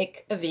gonna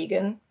make a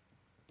vegan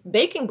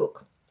baking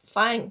book.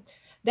 Fine.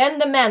 Then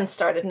the men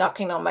started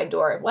knocking on my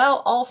door.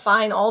 Well, all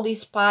fine, all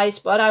these pies,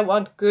 but I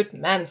want good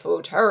man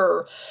food.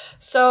 Her.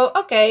 So,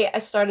 okay, I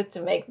started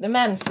to make the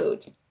man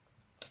food.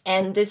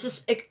 And this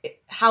is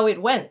how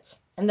it went.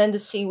 and then the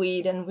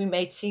seaweed, and we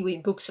made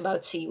seaweed books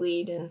about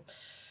seaweed. And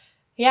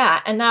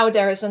yeah, and now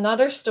there is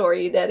another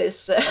story that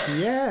is...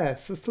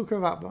 Yes, let's talk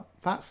about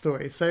that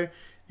story. So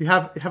you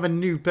have a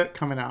new book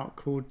coming out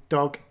called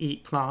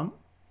Dog.Eat.Plant,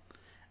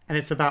 and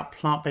it's about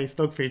plant-based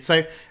dog food.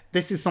 So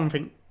this is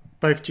something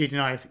both Judy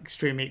and I are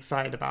extremely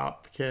excited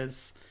about,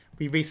 because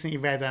we recently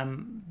read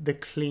The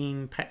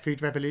Clean Pet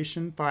Food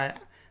Revolution by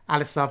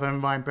Alice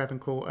Southern, Ryan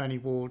Brevencourt, Ernie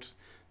Ward,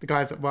 the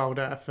guys at Wild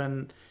Earth.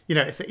 And, you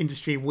know, it's an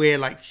industry we're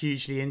like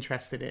hugely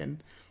interested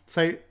in.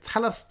 So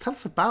tell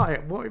us about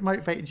it. What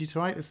motivated you to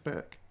write this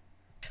book?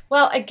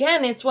 Well,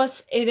 again, it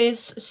is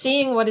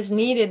seeing what is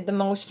needed the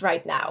most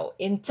right now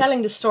in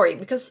telling the story,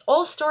 because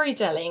all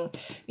storytelling,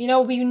 you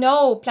know, we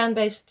know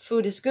plant-based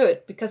food is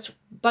good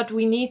but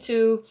we need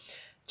to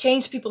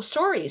change people's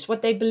stories,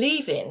 what they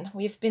believe in.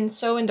 We've been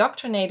so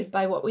indoctrinated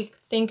by what we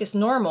think is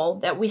normal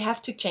that we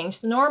have to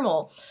change the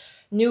normal.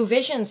 New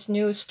visions,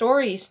 new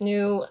stories,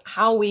 new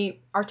how we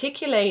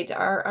articulate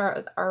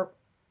our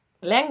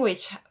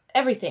language,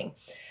 everything.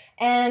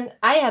 And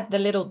I had the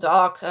little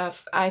dog.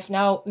 I've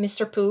now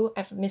Mr. Pooh.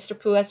 Mr.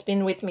 Pooh has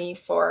been with me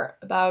for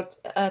about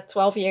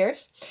 12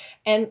 years.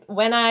 And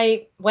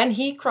when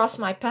he crossed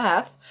my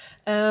path,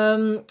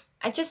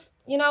 I just,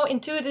 you know,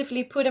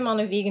 intuitively put him on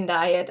a vegan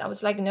diet. I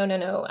was like,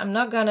 no, I'm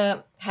not going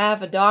to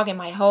have a dog in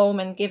my home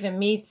and give him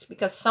meat,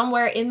 because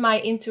somewhere in my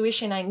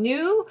intuition, I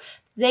knew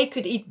they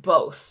could eat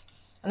both.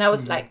 And I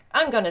was like,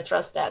 I'm going to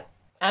trust that.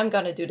 I'm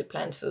going to do the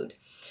plant food.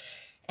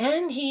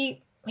 And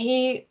he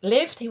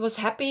lived, he was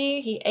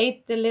happy. He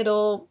ate the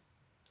little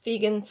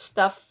vegan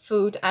stuff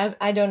food.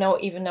 I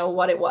don't even know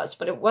what it was,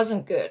 but it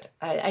wasn't good.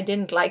 I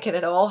didn't like it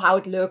at all, how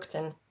it looked.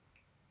 And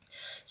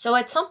so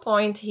at some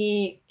point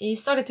he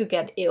started to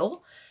get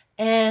ill.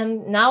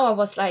 And now I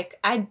was like,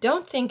 I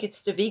don't think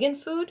it's the vegan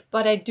food,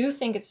 but I do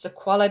think it's the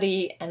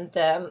quality and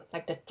the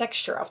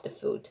texture of the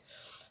food.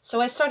 So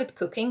I started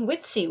cooking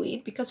with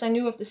seaweed, because I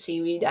knew of the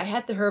seaweed. I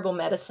had the herbal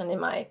medicine in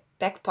my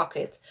back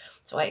pocket.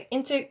 So I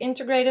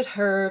integrated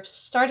herbs,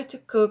 started to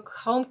cook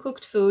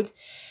home-cooked food.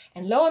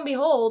 And lo and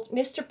behold,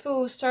 Mr.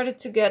 Pooh started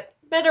to get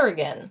better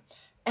again.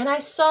 And I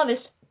saw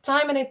this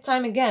time and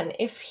time again.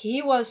 If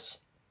he was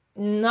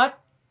not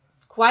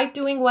quite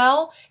doing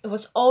well, it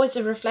was always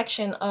a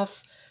reflection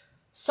of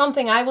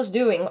something I was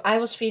doing. I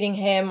was feeding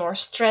him, or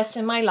stress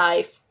in my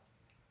life.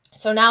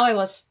 So now I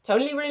was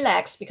totally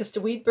relaxed, because the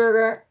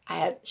WeedBurger, I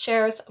had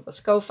shares, I was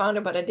co-founder,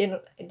 but I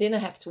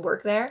didn't have to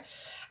work there.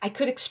 I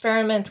could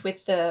experiment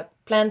with the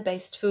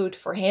plant-based food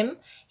for him.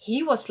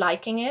 He was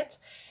liking it.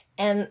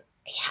 And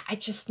yeah, I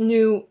just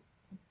knew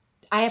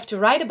I have to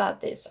write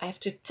about this. I have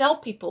to tell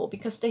people,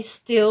 because they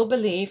still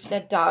believe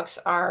that dogs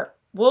are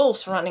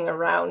wolves running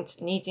around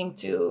needing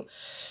to,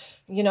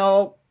 you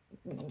know,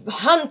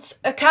 hunt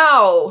a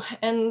cow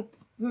and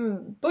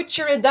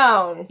butcher it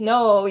down.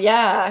 No,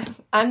 yeah.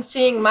 I'm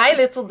seeing my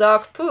little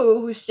dog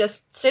Pooh, who's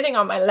just sitting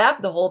on my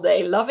lap the whole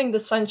day, loving the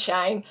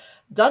sunshine,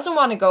 doesn't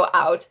want to go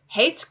out,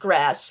 hates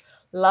grass,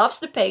 loves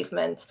the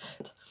pavement.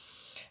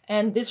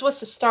 And this was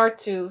the start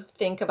to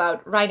think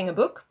about writing a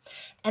book.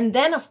 And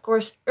then, of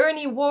course,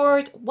 Ernie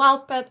Ward,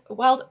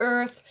 Wild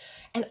Earth,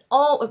 and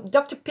all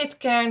Dr.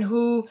 Pitcairn,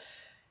 who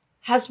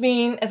has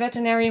been a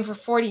veterinarian for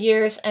 40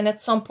 years and at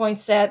some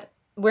point said,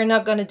 we're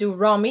not going to do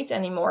raw meat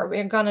anymore.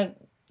 We're going to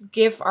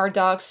give our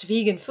dogs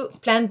vegan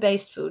food,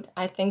 plant-based food.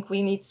 I think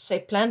we need to say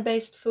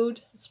plant-based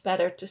food. It's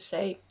better to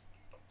say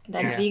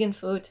than vegan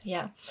food.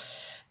 Yeah.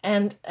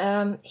 And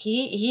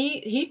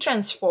he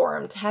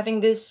transformed, having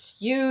this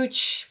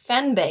huge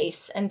fan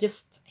base, and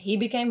just he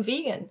became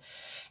vegan.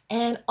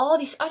 And all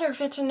these other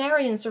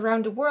veterinarians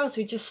around the world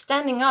who just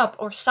standing up,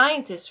 or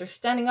scientists are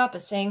standing up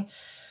and saying,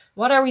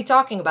 what are we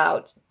talking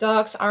about?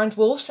 Dogs aren't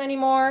wolves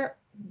anymore.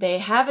 They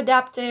have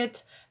adapted.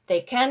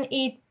 They can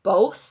eat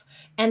both.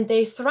 And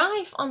they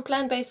thrive on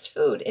plant-based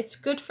food. It's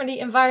good for the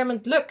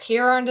environment. Look,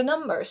 here are the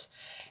numbers.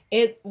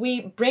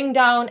 We bring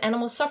down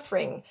animal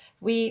suffering.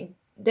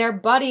 Their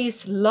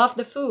bodies love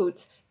the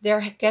food.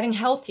 They're getting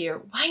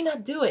healthier. Why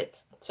not do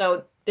it?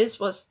 So this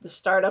was the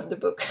start of the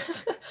book.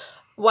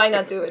 Why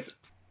not do it?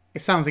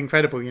 It sounds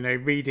incredible, you know,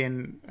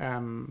 reading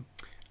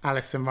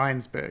Alice and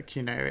Ryan's book.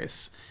 You know,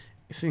 it's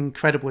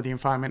incredible, the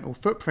environmental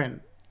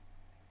footprint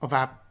of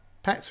our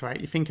pets, right?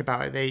 You think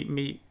about it, they eat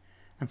meat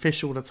and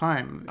fish all the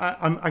time.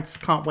 I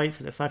just can't wait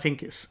for this. I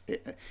think you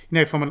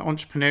know, from an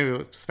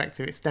entrepreneurial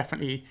perspective, it's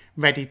definitely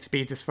ready to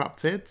be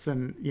disrupted.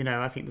 And, you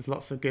know, I think there's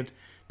lots of good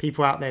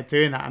people out there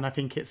doing that. And I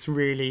think it's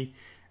really,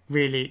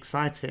 really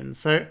exciting.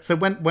 So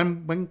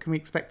when can we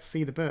expect to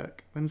see the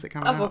book? When's it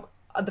coming out?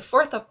 The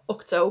 4th of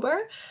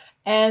October.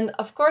 And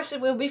of course, it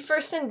will be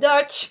first in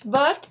Dutch,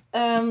 but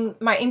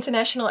my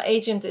international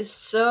agent is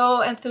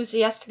so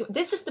enthusiastic.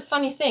 This is the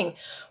funny thing.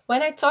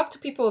 When I talk to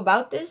people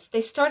about this,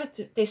 they start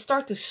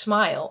to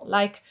smile.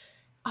 Like,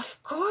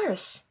 of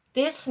course,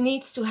 this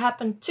needs to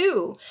happen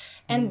too.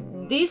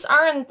 And these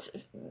aren't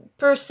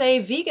per se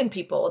vegan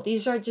people.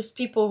 These are just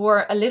people who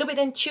are a little bit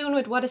in tune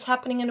with what is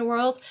happening in the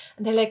world.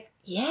 And they're like,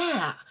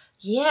 yeah,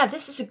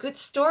 this is a good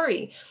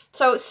story.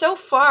 So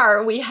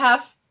far we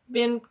have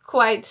been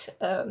quite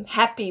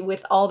happy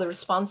with all the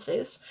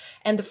responses.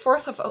 And the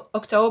 4th of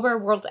October,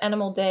 World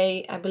Animal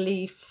Day, I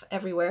believe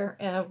everywhere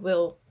it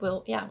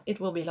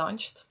will be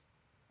launched.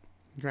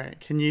 Great.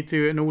 Can you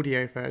do an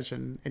audio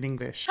version in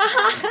English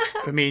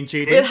for me and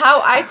Judy? With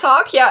how I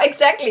talk? Yeah,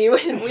 exactly.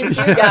 With you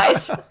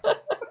guys.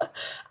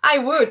 I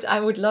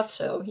would love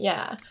so.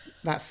 Yeah.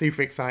 That's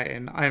super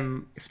exciting.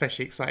 I'm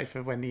especially excited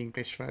for when the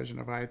English version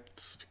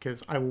arrives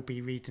because I will be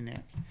reading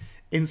it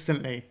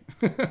instantly.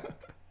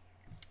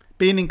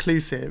 Being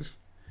inclusive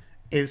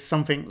is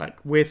something like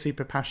we're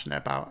super passionate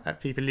about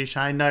at Vevolution.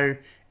 I know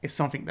it's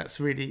something that's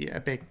really a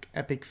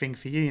big thing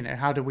for you. You know,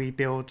 how do we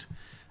build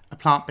a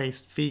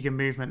plant-based vegan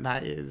movement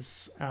that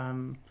is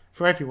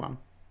for everyone?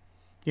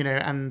 You know,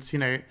 and you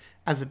know,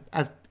 as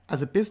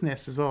a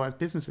business as well as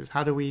businesses,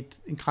 how do we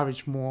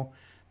encourage more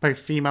both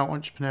female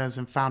entrepreneurs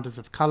and founders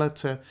of color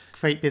to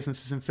create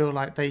businesses and feel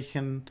like they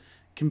can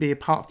be a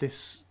part of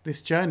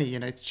this journey, you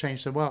know, to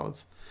change the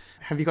world?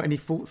 Have you got any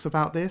thoughts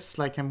about this?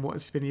 Like, and what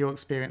has been your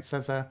experience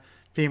as a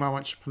female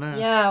entrepreneur?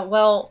 Yeah,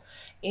 well,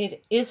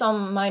 it is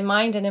on my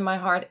mind and in my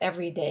heart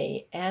every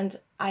day. And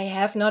I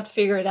have not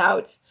figured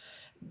out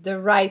the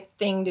right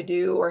thing to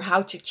do or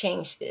how to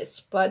change this.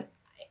 But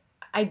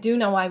I do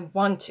know I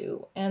want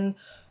to. And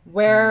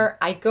where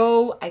I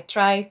go, I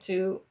try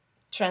to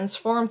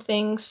transform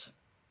things.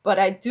 But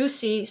I do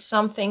see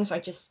some things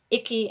are just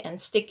icky and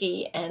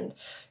sticky and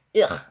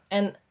ugh.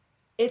 And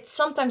it's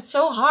sometimes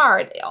so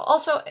hard.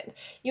 Also,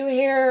 you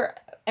hear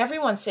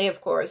everyone say,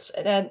 of course,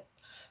 that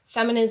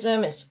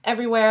feminism is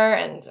everywhere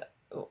and,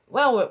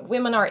 well,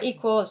 women are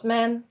equal as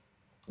men.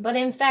 But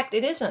in fact,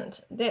 it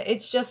isn't.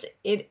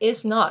 It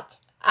is not.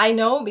 I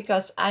know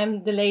because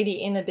I'm the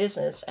lady in the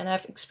business and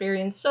I've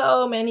experienced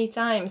so many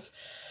times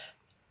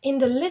in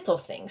the little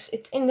things.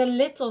 It's in the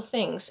little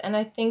things. And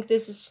I think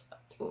this is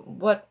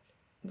what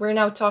we're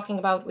now talking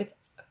about with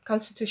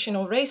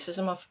constitutional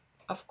racism,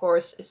 of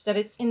course, is that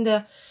it's in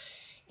the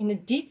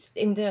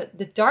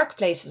dark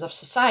places of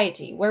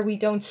society where we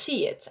don't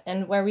see it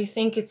and where we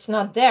think it's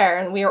not there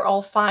and we are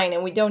all fine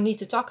and we don't need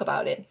to talk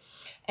about it.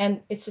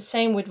 And it's the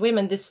same with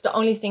women. This is the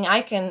only thing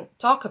I can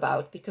talk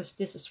about because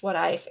this is what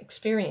I've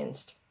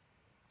experienced.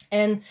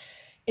 And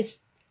it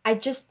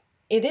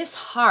is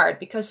hard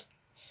because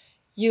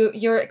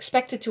you're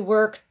expected to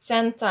work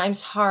 10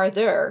 times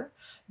harder,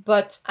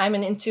 but I'm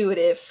an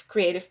intuitive,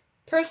 creative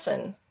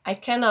person. I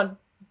cannot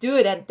do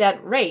it at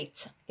that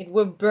rate. It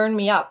will burn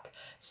me up.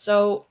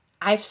 So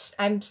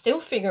I'm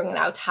still figuring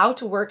out how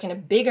to work in a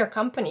bigger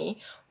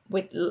company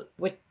with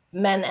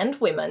men and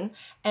women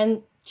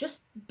and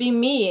just be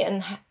me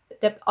and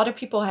that other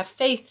people have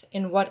faith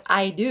in what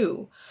I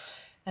do.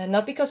 And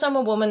not because I'm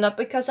a woman, not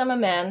because I'm a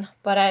man,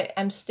 but I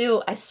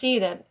see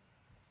that,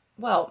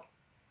 well,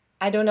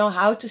 I don't know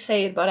how to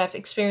say it, but I've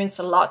experienced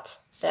a lot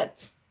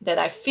that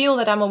I feel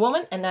that I'm a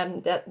woman and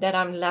that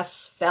I'm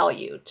less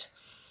valued.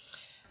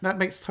 That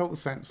makes total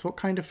sense. What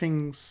kind of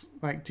things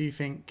do you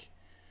think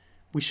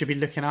we should be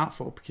looking out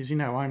for? Because, you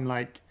know, I'm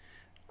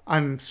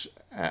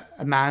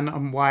a man,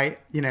 I'm white,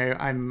 you know,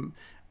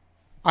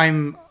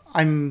 I'm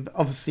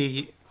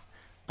obviously,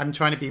 I'm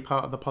trying to be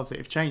part of the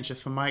positive change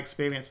just from my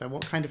experience. So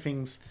what kind of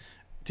things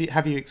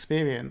have you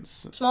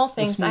experienced? Small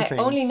things. I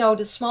only know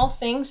the small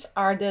things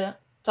are the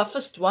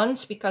toughest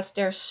ones because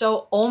they're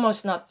so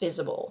almost not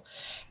visible.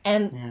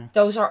 And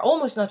those are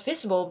almost not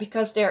visible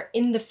because they're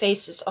in the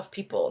faces of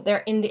people.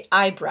 They're in the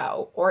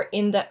eyebrow or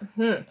in the,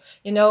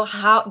 you know,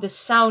 how the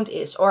sound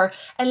is, or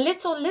a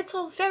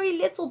very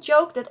little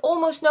joke that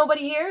almost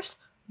nobody hears,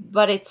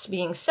 but it's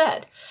being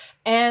said.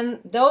 And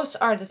those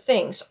are the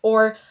things.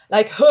 Or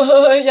like,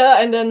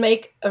 yeah, and then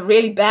make a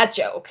really bad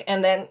joke.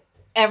 And then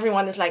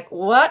everyone is like,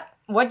 what?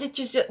 What did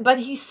you say? But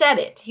he said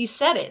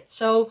it.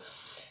 So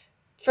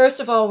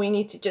first of all, we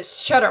need to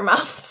just shut our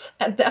mouths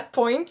at that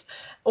point,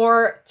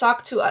 or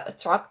talk to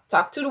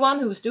the one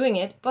who's doing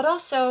it. But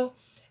also,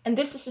 and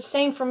this is the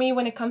same for me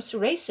when it comes to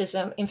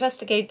racism,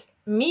 investigate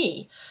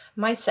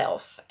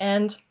myself,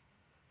 and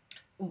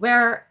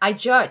where I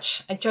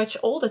judge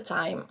all the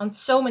time on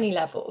so many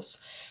levels.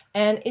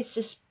 And it's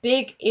this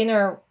big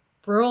inner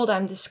world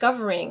I'm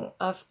discovering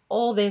of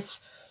all these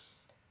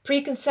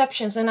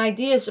preconceptions and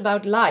ideas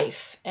about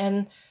life.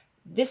 And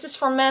this is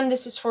for men,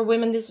 this is for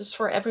women, this is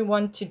for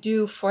everyone to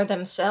do for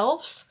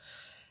themselves.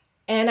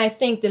 And I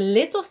think the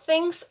little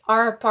things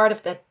are a part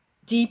of that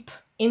deep,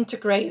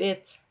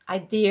 integrated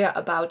idea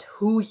about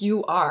who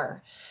you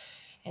are.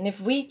 And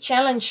if we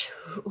challenge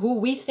who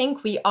we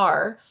think we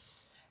are,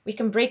 we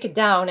can break it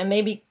down and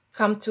maybe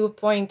come to a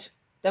point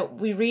that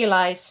we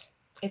realize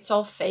it's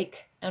all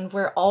fake and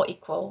we're all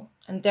equal.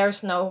 And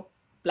there's no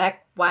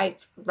black, white,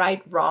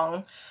 right,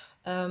 wrong.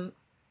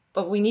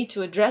 But we need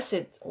to address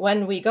it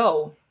when we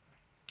go.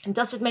 And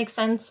does it make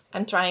sense?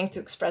 I'm trying to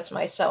express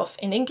myself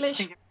in English.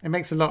 It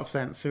makes a lot of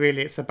sense. So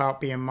really, it's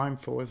about being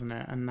mindful, isn't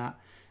it? And that,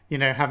 you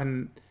know,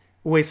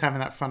 always having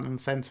that front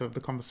and center of the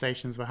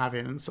conversations we're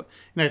having. And so,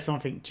 you know,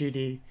 something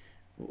Judy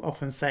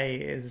often say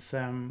is,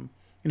 you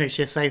know,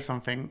 she'll say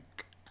something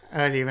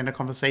earlier in a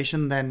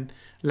conversation, then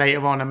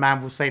later on a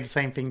man will say the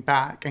same thing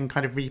back and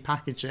kind of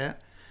repackage it.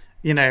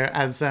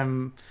 as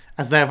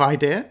their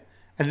idea.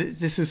 And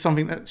this is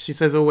something that she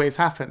says always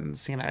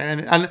happens, and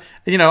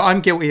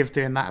I'm guilty of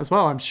doing that as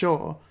well, I'm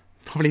sure.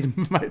 Probably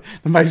the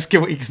most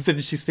guilty,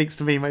 considering she speaks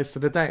to me most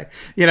of the day,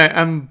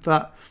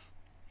 but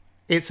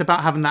it's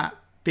about having that,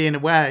 being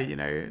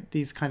aware,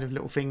 these kind of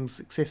little things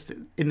exist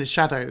in the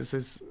shadows,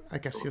 as I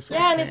guess you're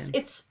saying. Yeah, and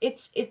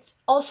it's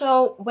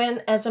also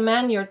when, as a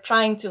man, you're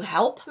trying to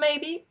help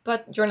maybe,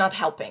 but you're not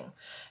helping.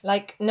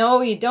 Like,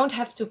 no, you don't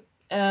have to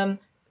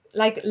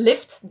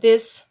lift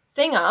this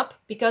thing up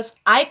because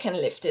I can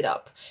lift it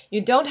up. You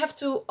don't have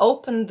to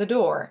open the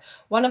door.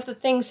 One of the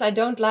things I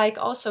don't like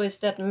also is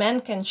that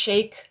men can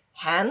shake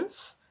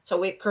hands. So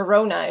with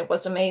Corona, it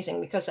was amazing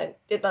because I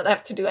did not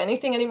have to do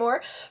anything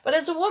anymore. But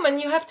as a woman,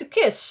 you have to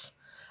kiss.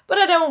 But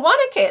I don't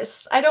want to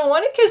kiss. I don't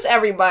want to kiss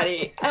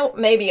everybody.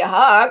 Maybe a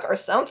hug or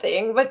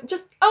something, but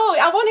just,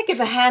 I want to give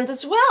a hand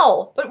as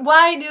well. But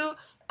why do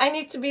I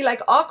need to be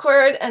like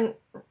awkward and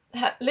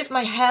lift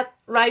my head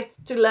right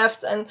to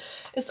left? And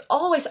it's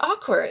always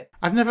awkward.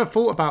 I've never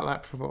thought about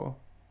that before.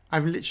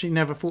 I've literally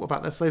never thought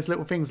about this. Those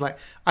little things, like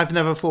I've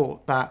never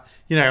thought that,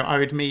 I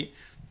would meet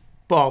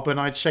Bob and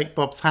I'd shake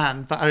Bob's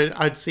hand, but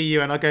I'd see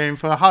you and I'd go in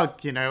for a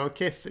hug, or a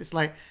kiss. It's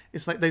like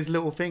those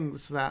little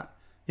things that,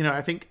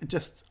 I think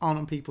just aren't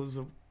on people's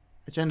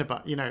agenda,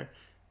 but,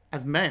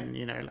 as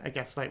men, I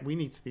guess like we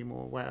need to be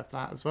more aware of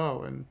that as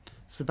well. And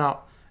it's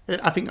about,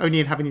 I think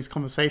only in having these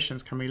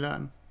conversations can we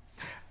learn.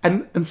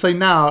 And so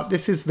now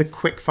this is the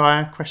quick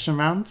fire question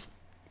round.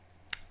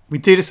 We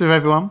do this with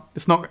everyone.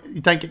 It's not,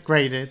 you don't get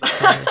graded,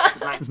 so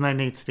there's no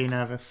need to be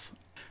nervous.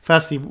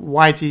 Firstly,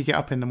 why do you get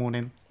up in the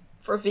morning?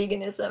 For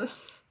veganism,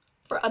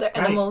 for other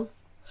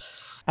animals.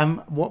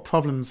 What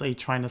problems are you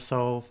trying to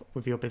solve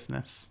with your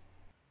business?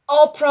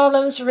 All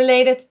problems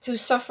related to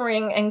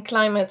suffering and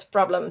climate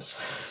problems.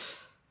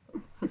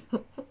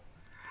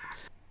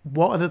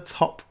 What are the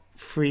top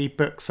 3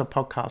 books or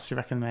podcasts you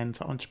recommend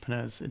to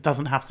entrepreneurs? It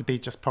doesn't have to be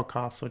just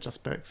podcasts or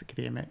just books. It could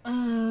be a mix.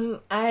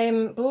 I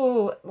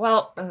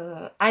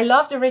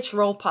love the Rich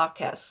Roll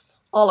podcast.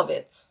 All of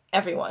it.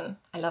 Everyone.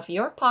 I love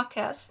your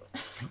podcast.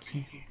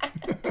 Thank you.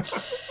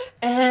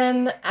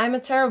 And I'm a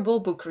terrible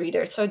book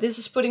reader. So this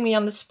is putting me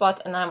on the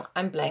spot and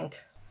I'm blank.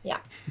 Yeah.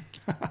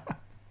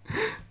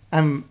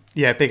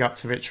 Big up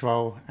to Rich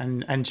Roll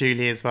and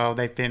Julie as well.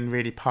 They've been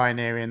really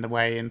pioneering the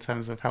way in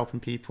terms of helping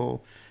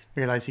people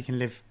realize you can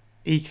live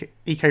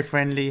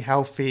eco-friendly,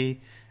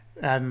 healthy,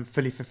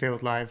 fully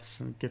fulfilled lives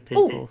and good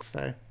people.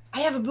 So I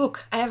have a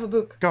book.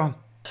 Go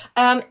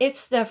on.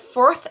 It's the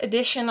 4th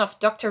edition of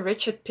Dr.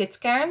 Richard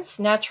Pitcairn's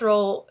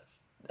Natural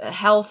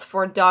Health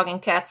for Dog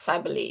and Cats, I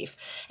believe.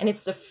 And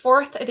it's the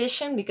 4th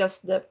edition because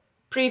the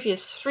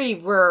previous 3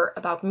 were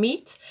about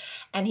meat,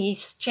 and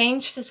he's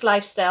changed his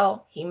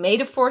lifestyle. He made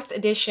a 4th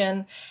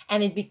edition,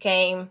 and it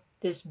became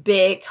this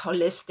big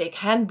holistic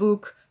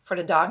handbook for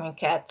the dog and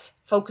cat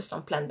focused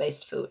on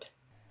plant-based food.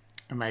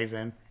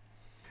 Amazing.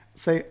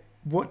 So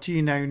what do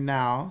you know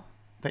now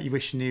that you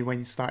wish you knew when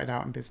you started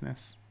out in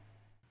business?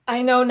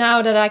 I know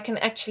now that I can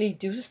actually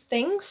do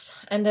things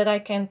and that I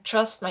can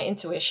trust my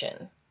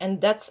intuition.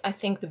 And that's, I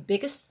think, the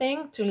biggest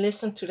thing, to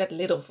listen to that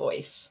little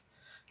voice.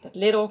 That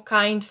little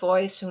kind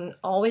voice who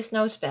always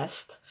knows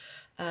best.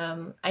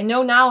 I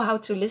know now how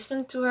to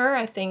listen to her.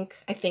 I think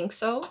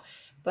so,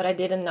 but I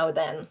didn't know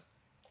then,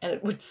 and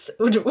it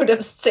would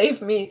have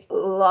saved me a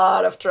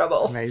lot of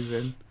trouble.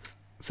 Amazing.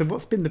 So,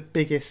 what's been the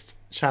biggest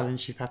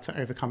challenge you've had to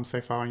overcome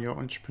so far on your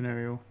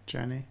entrepreneurial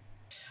journey?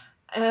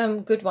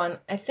 Good one.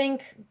 I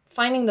think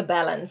finding the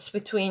balance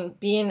between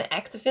being an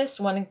activist,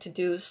 wanting to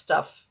do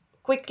stuff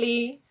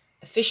quickly,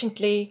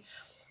 efficiently,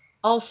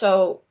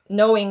 also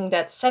knowing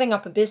that setting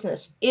up a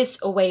business is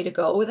a way to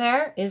go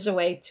there, is a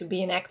way to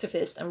be an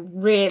activist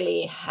and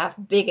really have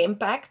big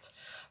impact,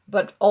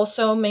 but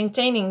also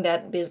maintaining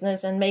that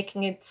business and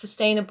making it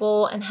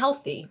sustainable and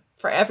healthy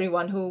for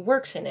everyone who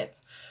works in it.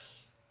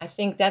 I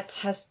think that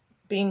has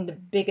been the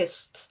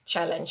biggest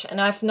challenge,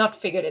 and I've not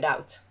figured it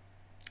out.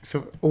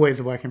 So always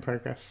a work in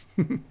progress.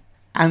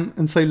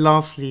 And so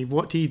lastly,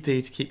 what do you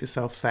do to keep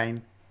yourself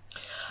sane?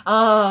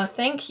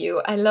 Thank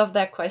you. I love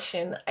that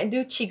question. I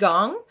do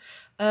Qigong.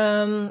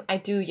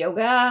 I do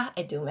yoga,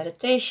 I do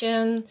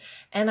meditation,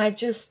 and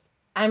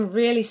I'm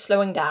really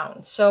slowing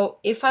down. So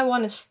if I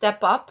want to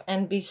step up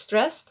and be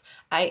stressed,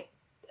 I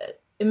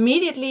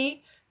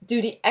immediately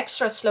do the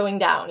extra slowing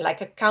down,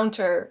 like a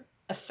counter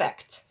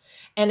effect.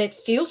 And it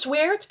feels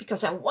weird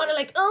because I want to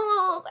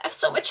I have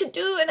so much to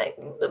do. And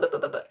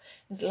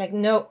it's like,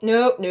 no.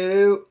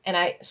 And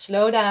I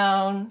slow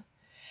down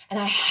and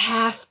I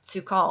have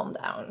to calm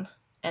down.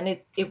 And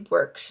it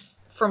works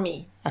for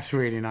me. That's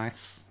really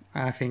nice.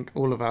 I think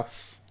all of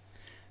us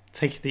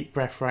take a deep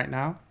breath right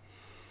now.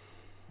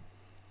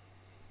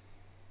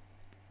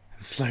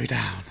 And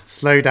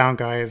slow down,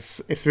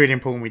 guys. It's really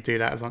important we do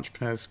that as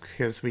entrepreneurs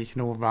because we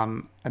can all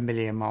run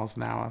 1,000,000 miles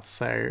an hour.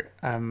 So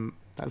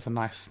that's a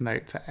nice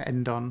note to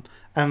end on.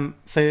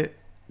 So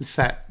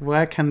Lisette,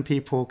 where can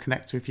people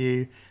connect with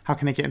you? How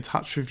can they get in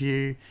touch with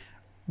you?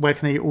 Where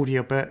can they order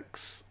your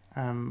books?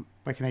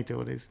 Where can they do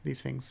all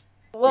these things?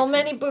 Well,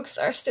 many books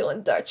are still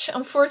in Dutch,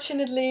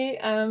 unfortunately.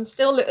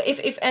 Still,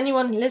 if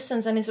anyone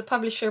listens and is a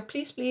publisher,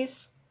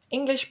 please,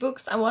 English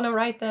books, I want to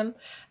write them.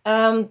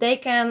 They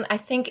can, I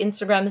think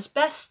Instagram is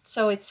best,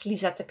 so it's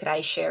Lisette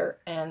Kreischer,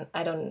 and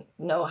I don't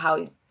know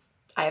how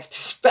I have to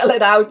spell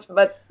it out,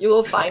 but you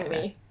will find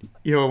me.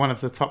 You're one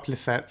of the top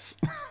Lisettes.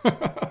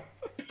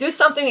 Do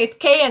something with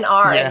K and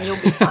R and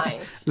you'll be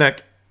fine.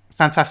 Look,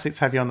 fantastic to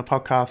have you on the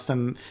podcast,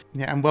 and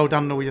well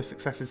done on all your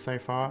successes so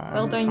far.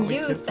 Well done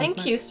you.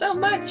 Thank you so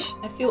much.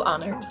 I feel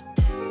honored.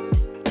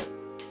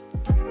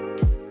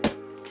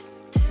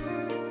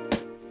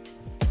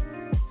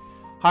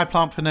 Hi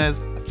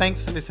plantpreneurs,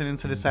 thanks for listening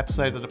to this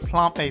episode of the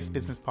Plant-Based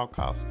Business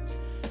Podcast.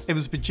 It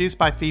was produced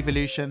by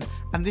Vevolution,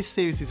 and this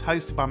series is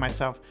hosted by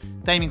myself,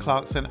 Damien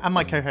Clarkson, and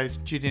my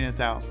co-host, Judy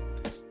Nadell.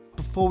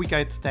 Before we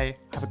go today,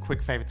 I have a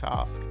quick favour to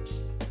ask.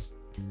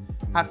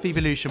 At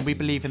Vevolution, we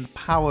believe in the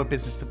power of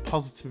business to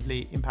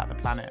positively impact the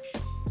planet.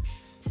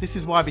 This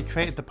is why we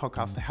created the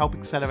podcast, to help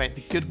accelerate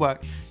the good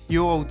work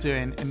you're all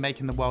doing in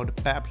making the world a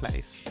better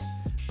place.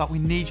 But we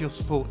need your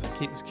support to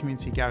keep this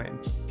community going.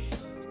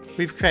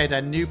 We've created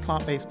a new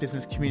plant-based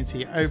business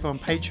community over on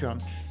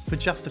Patreon. For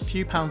just a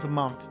few pounds a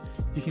month,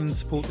 you can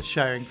support the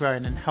show in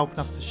growing and helping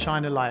us to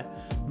shine a light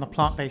on the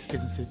plant-based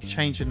businesses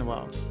changing the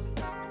world.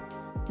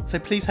 So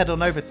please head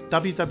on over to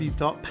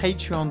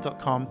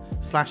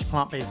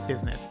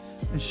www.patreon.com/plantbasedbusiness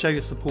and show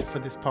your support for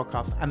this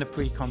podcast and the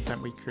free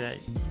content we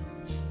create.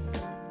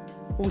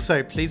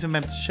 Also, please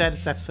remember to share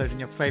this episode in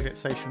your favourite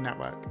social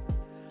network.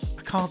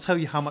 I can't tell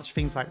you how much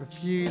things like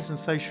reviews and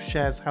social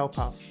shares help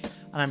us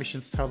and our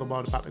mission to tell the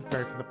world about the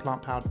growth of the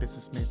plant-powered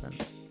business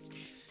movement.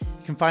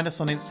 You can find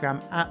us on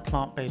Instagram at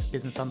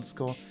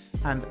plantbasedbusiness_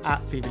 and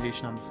at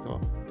Vevolution_.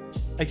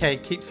 Okay,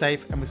 keep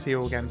safe and we'll see you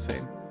all again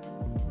soon.